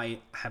 and now I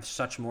have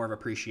such more of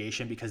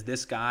appreciation because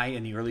this guy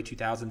in the early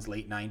 2000s,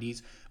 late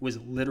 90s, was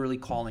literally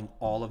calling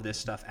all of this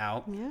stuff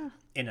out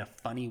in a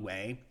funny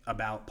way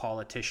about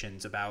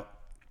politicians, about,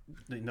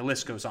 the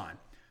list goes on.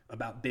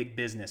 about big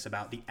business,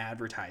 about the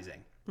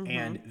advertising.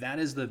 And that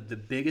is the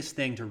biggest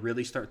thing to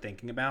really start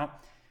thinking about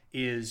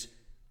is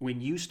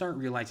when you start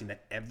realizing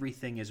that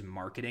everything is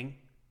marketing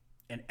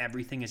and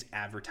everything is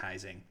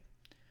advertising,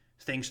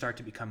 things start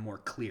to become more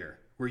clear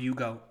where you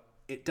go,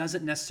 it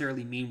doesn't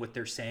necessarily mean what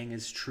they're saying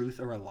is truth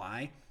or a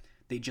lie.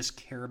 They just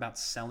care about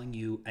selling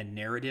you a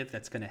narrative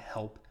that's going to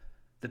help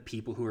the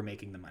people who are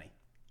making the money.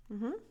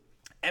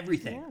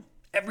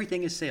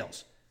 Everything is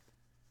sales.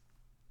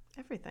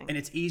 Everything. And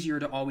it's easier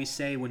to always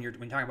say when you're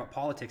talking about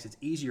politics, it's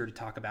easier to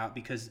talk about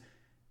because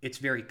it's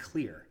very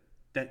clear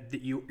that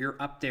you're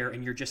up there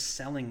and you're just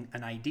selling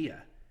an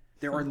idea.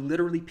 There are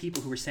literally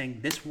people who are saying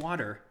this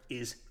water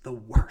is the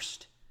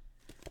worst.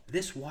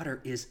 This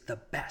water is the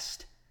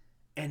best.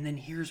 And then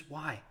here's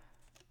why.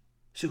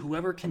 So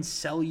whoever can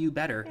sell you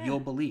better,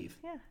 you'll believe.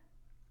 Yeah.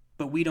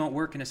 But we don't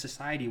work in a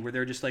society where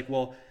they're just like,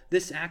 well,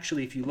 this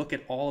actually, if you look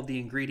at all of the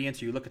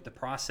ingredients or you look at the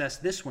process,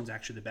 this one's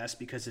actually the best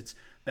because it's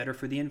better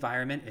for the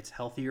environment. It's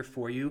healthier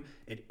for you.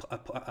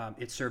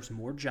 It serves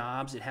more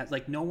jobs. It has,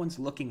 like, no one's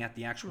looking at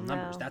the actual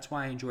numbers. That's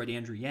why I enjoyed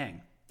Andrew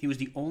Yang. He was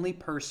the only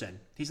person,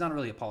 he's not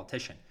really a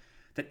politician,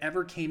 that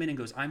ever came in and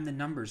goes, I'm the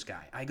numbers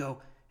guy. I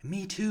go,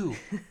 me too.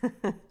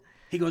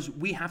 He goes,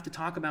 we have to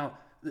talk about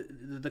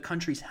the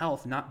country's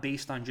health, not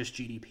based on just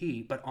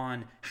GDP, but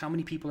on how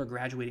many people are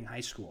graduating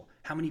high school,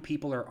 how many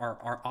people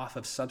are off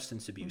of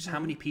substance abuse, how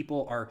many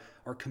people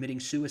are committing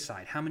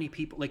suicide, how many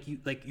people,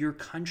 like your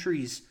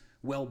country's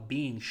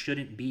well-being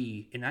shouldn't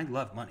be, and I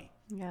love money,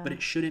 but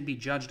it shouldn't be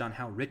judged on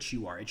how rich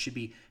you are. It should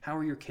be, how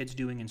are your kids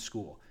doing in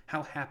school?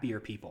 How happy are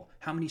people?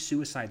 How many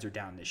suicides are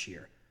down this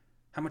year?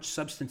 How much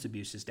substance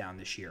abuse is down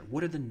this year?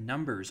 What are the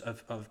numbers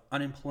of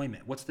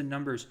unemployment? What's the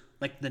numbers?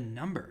 Like the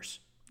numbers.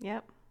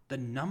 Yep. The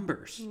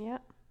numbers.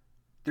 Yep.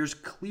 There's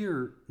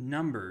clear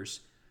numbers,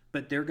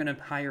 but they're going to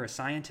hire a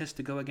scientist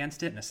to go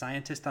against it and a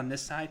scientist on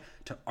this side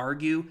to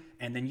argue,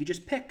 and then you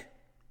just pick.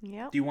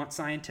 Yep. Do you want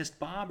scientist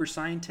Bob or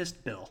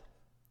scientist Bill?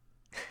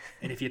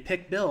 And if you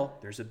pick Bill,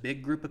 there's a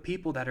big group of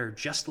people that are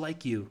just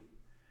like you.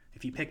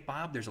 If you pick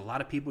Bob, there's a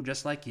lot of people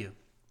just like you.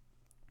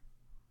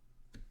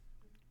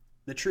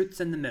 The truth's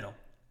in the middle.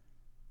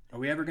 Are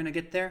we ever going to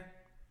get there?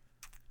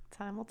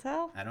 Time will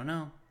tell. I don't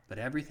know, but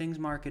everything's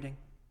marketing.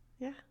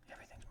 Yeah.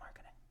 Everything's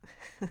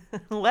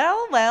marketing.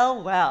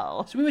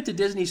 Well. So we went to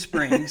Disney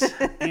Springs,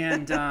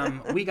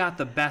 and we got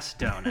the best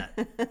donut.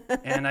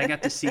 And I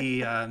got to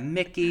see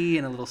Mickey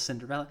and a little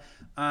Cinderella.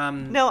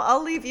 No,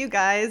 I'll leave you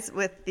guys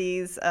with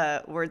these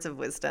words of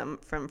wisdom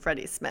from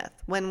Freddie Smith.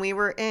 When we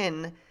were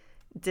in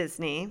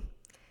Disney,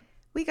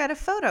 we got a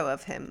photo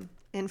of him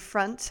in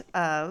front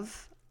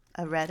of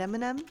a red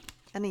M&M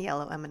and a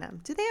yellow M&M.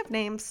 Do they have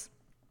names?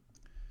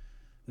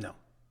 No.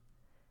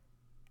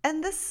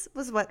 And this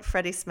was what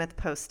Freddie Smith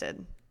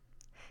posted.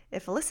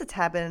 If Alyssa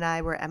Tabit and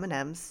I were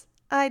M&Ms,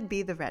 I'd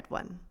be the red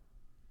one.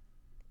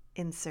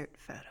 Insert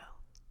photo.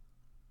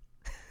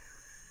 Did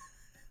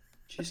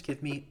you just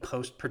give me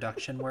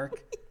post-production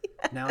work?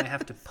 Yes. Now I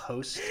have to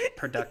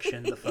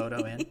post-production the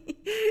photo in?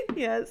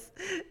 Yes.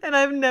 And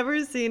I've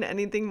never seen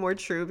anything more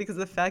true because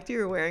the fact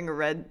you're wearing a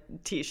red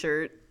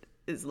t-shirt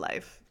is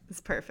life.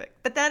 It's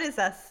perfect. But that is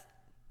us.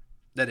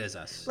 That is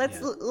us.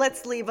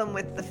 Let's leave them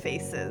with the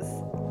faces.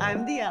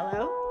 I'm the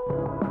yellow.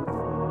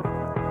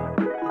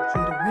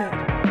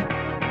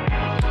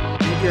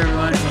 Thank you,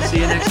 everyone. We'll see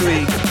you next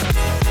week.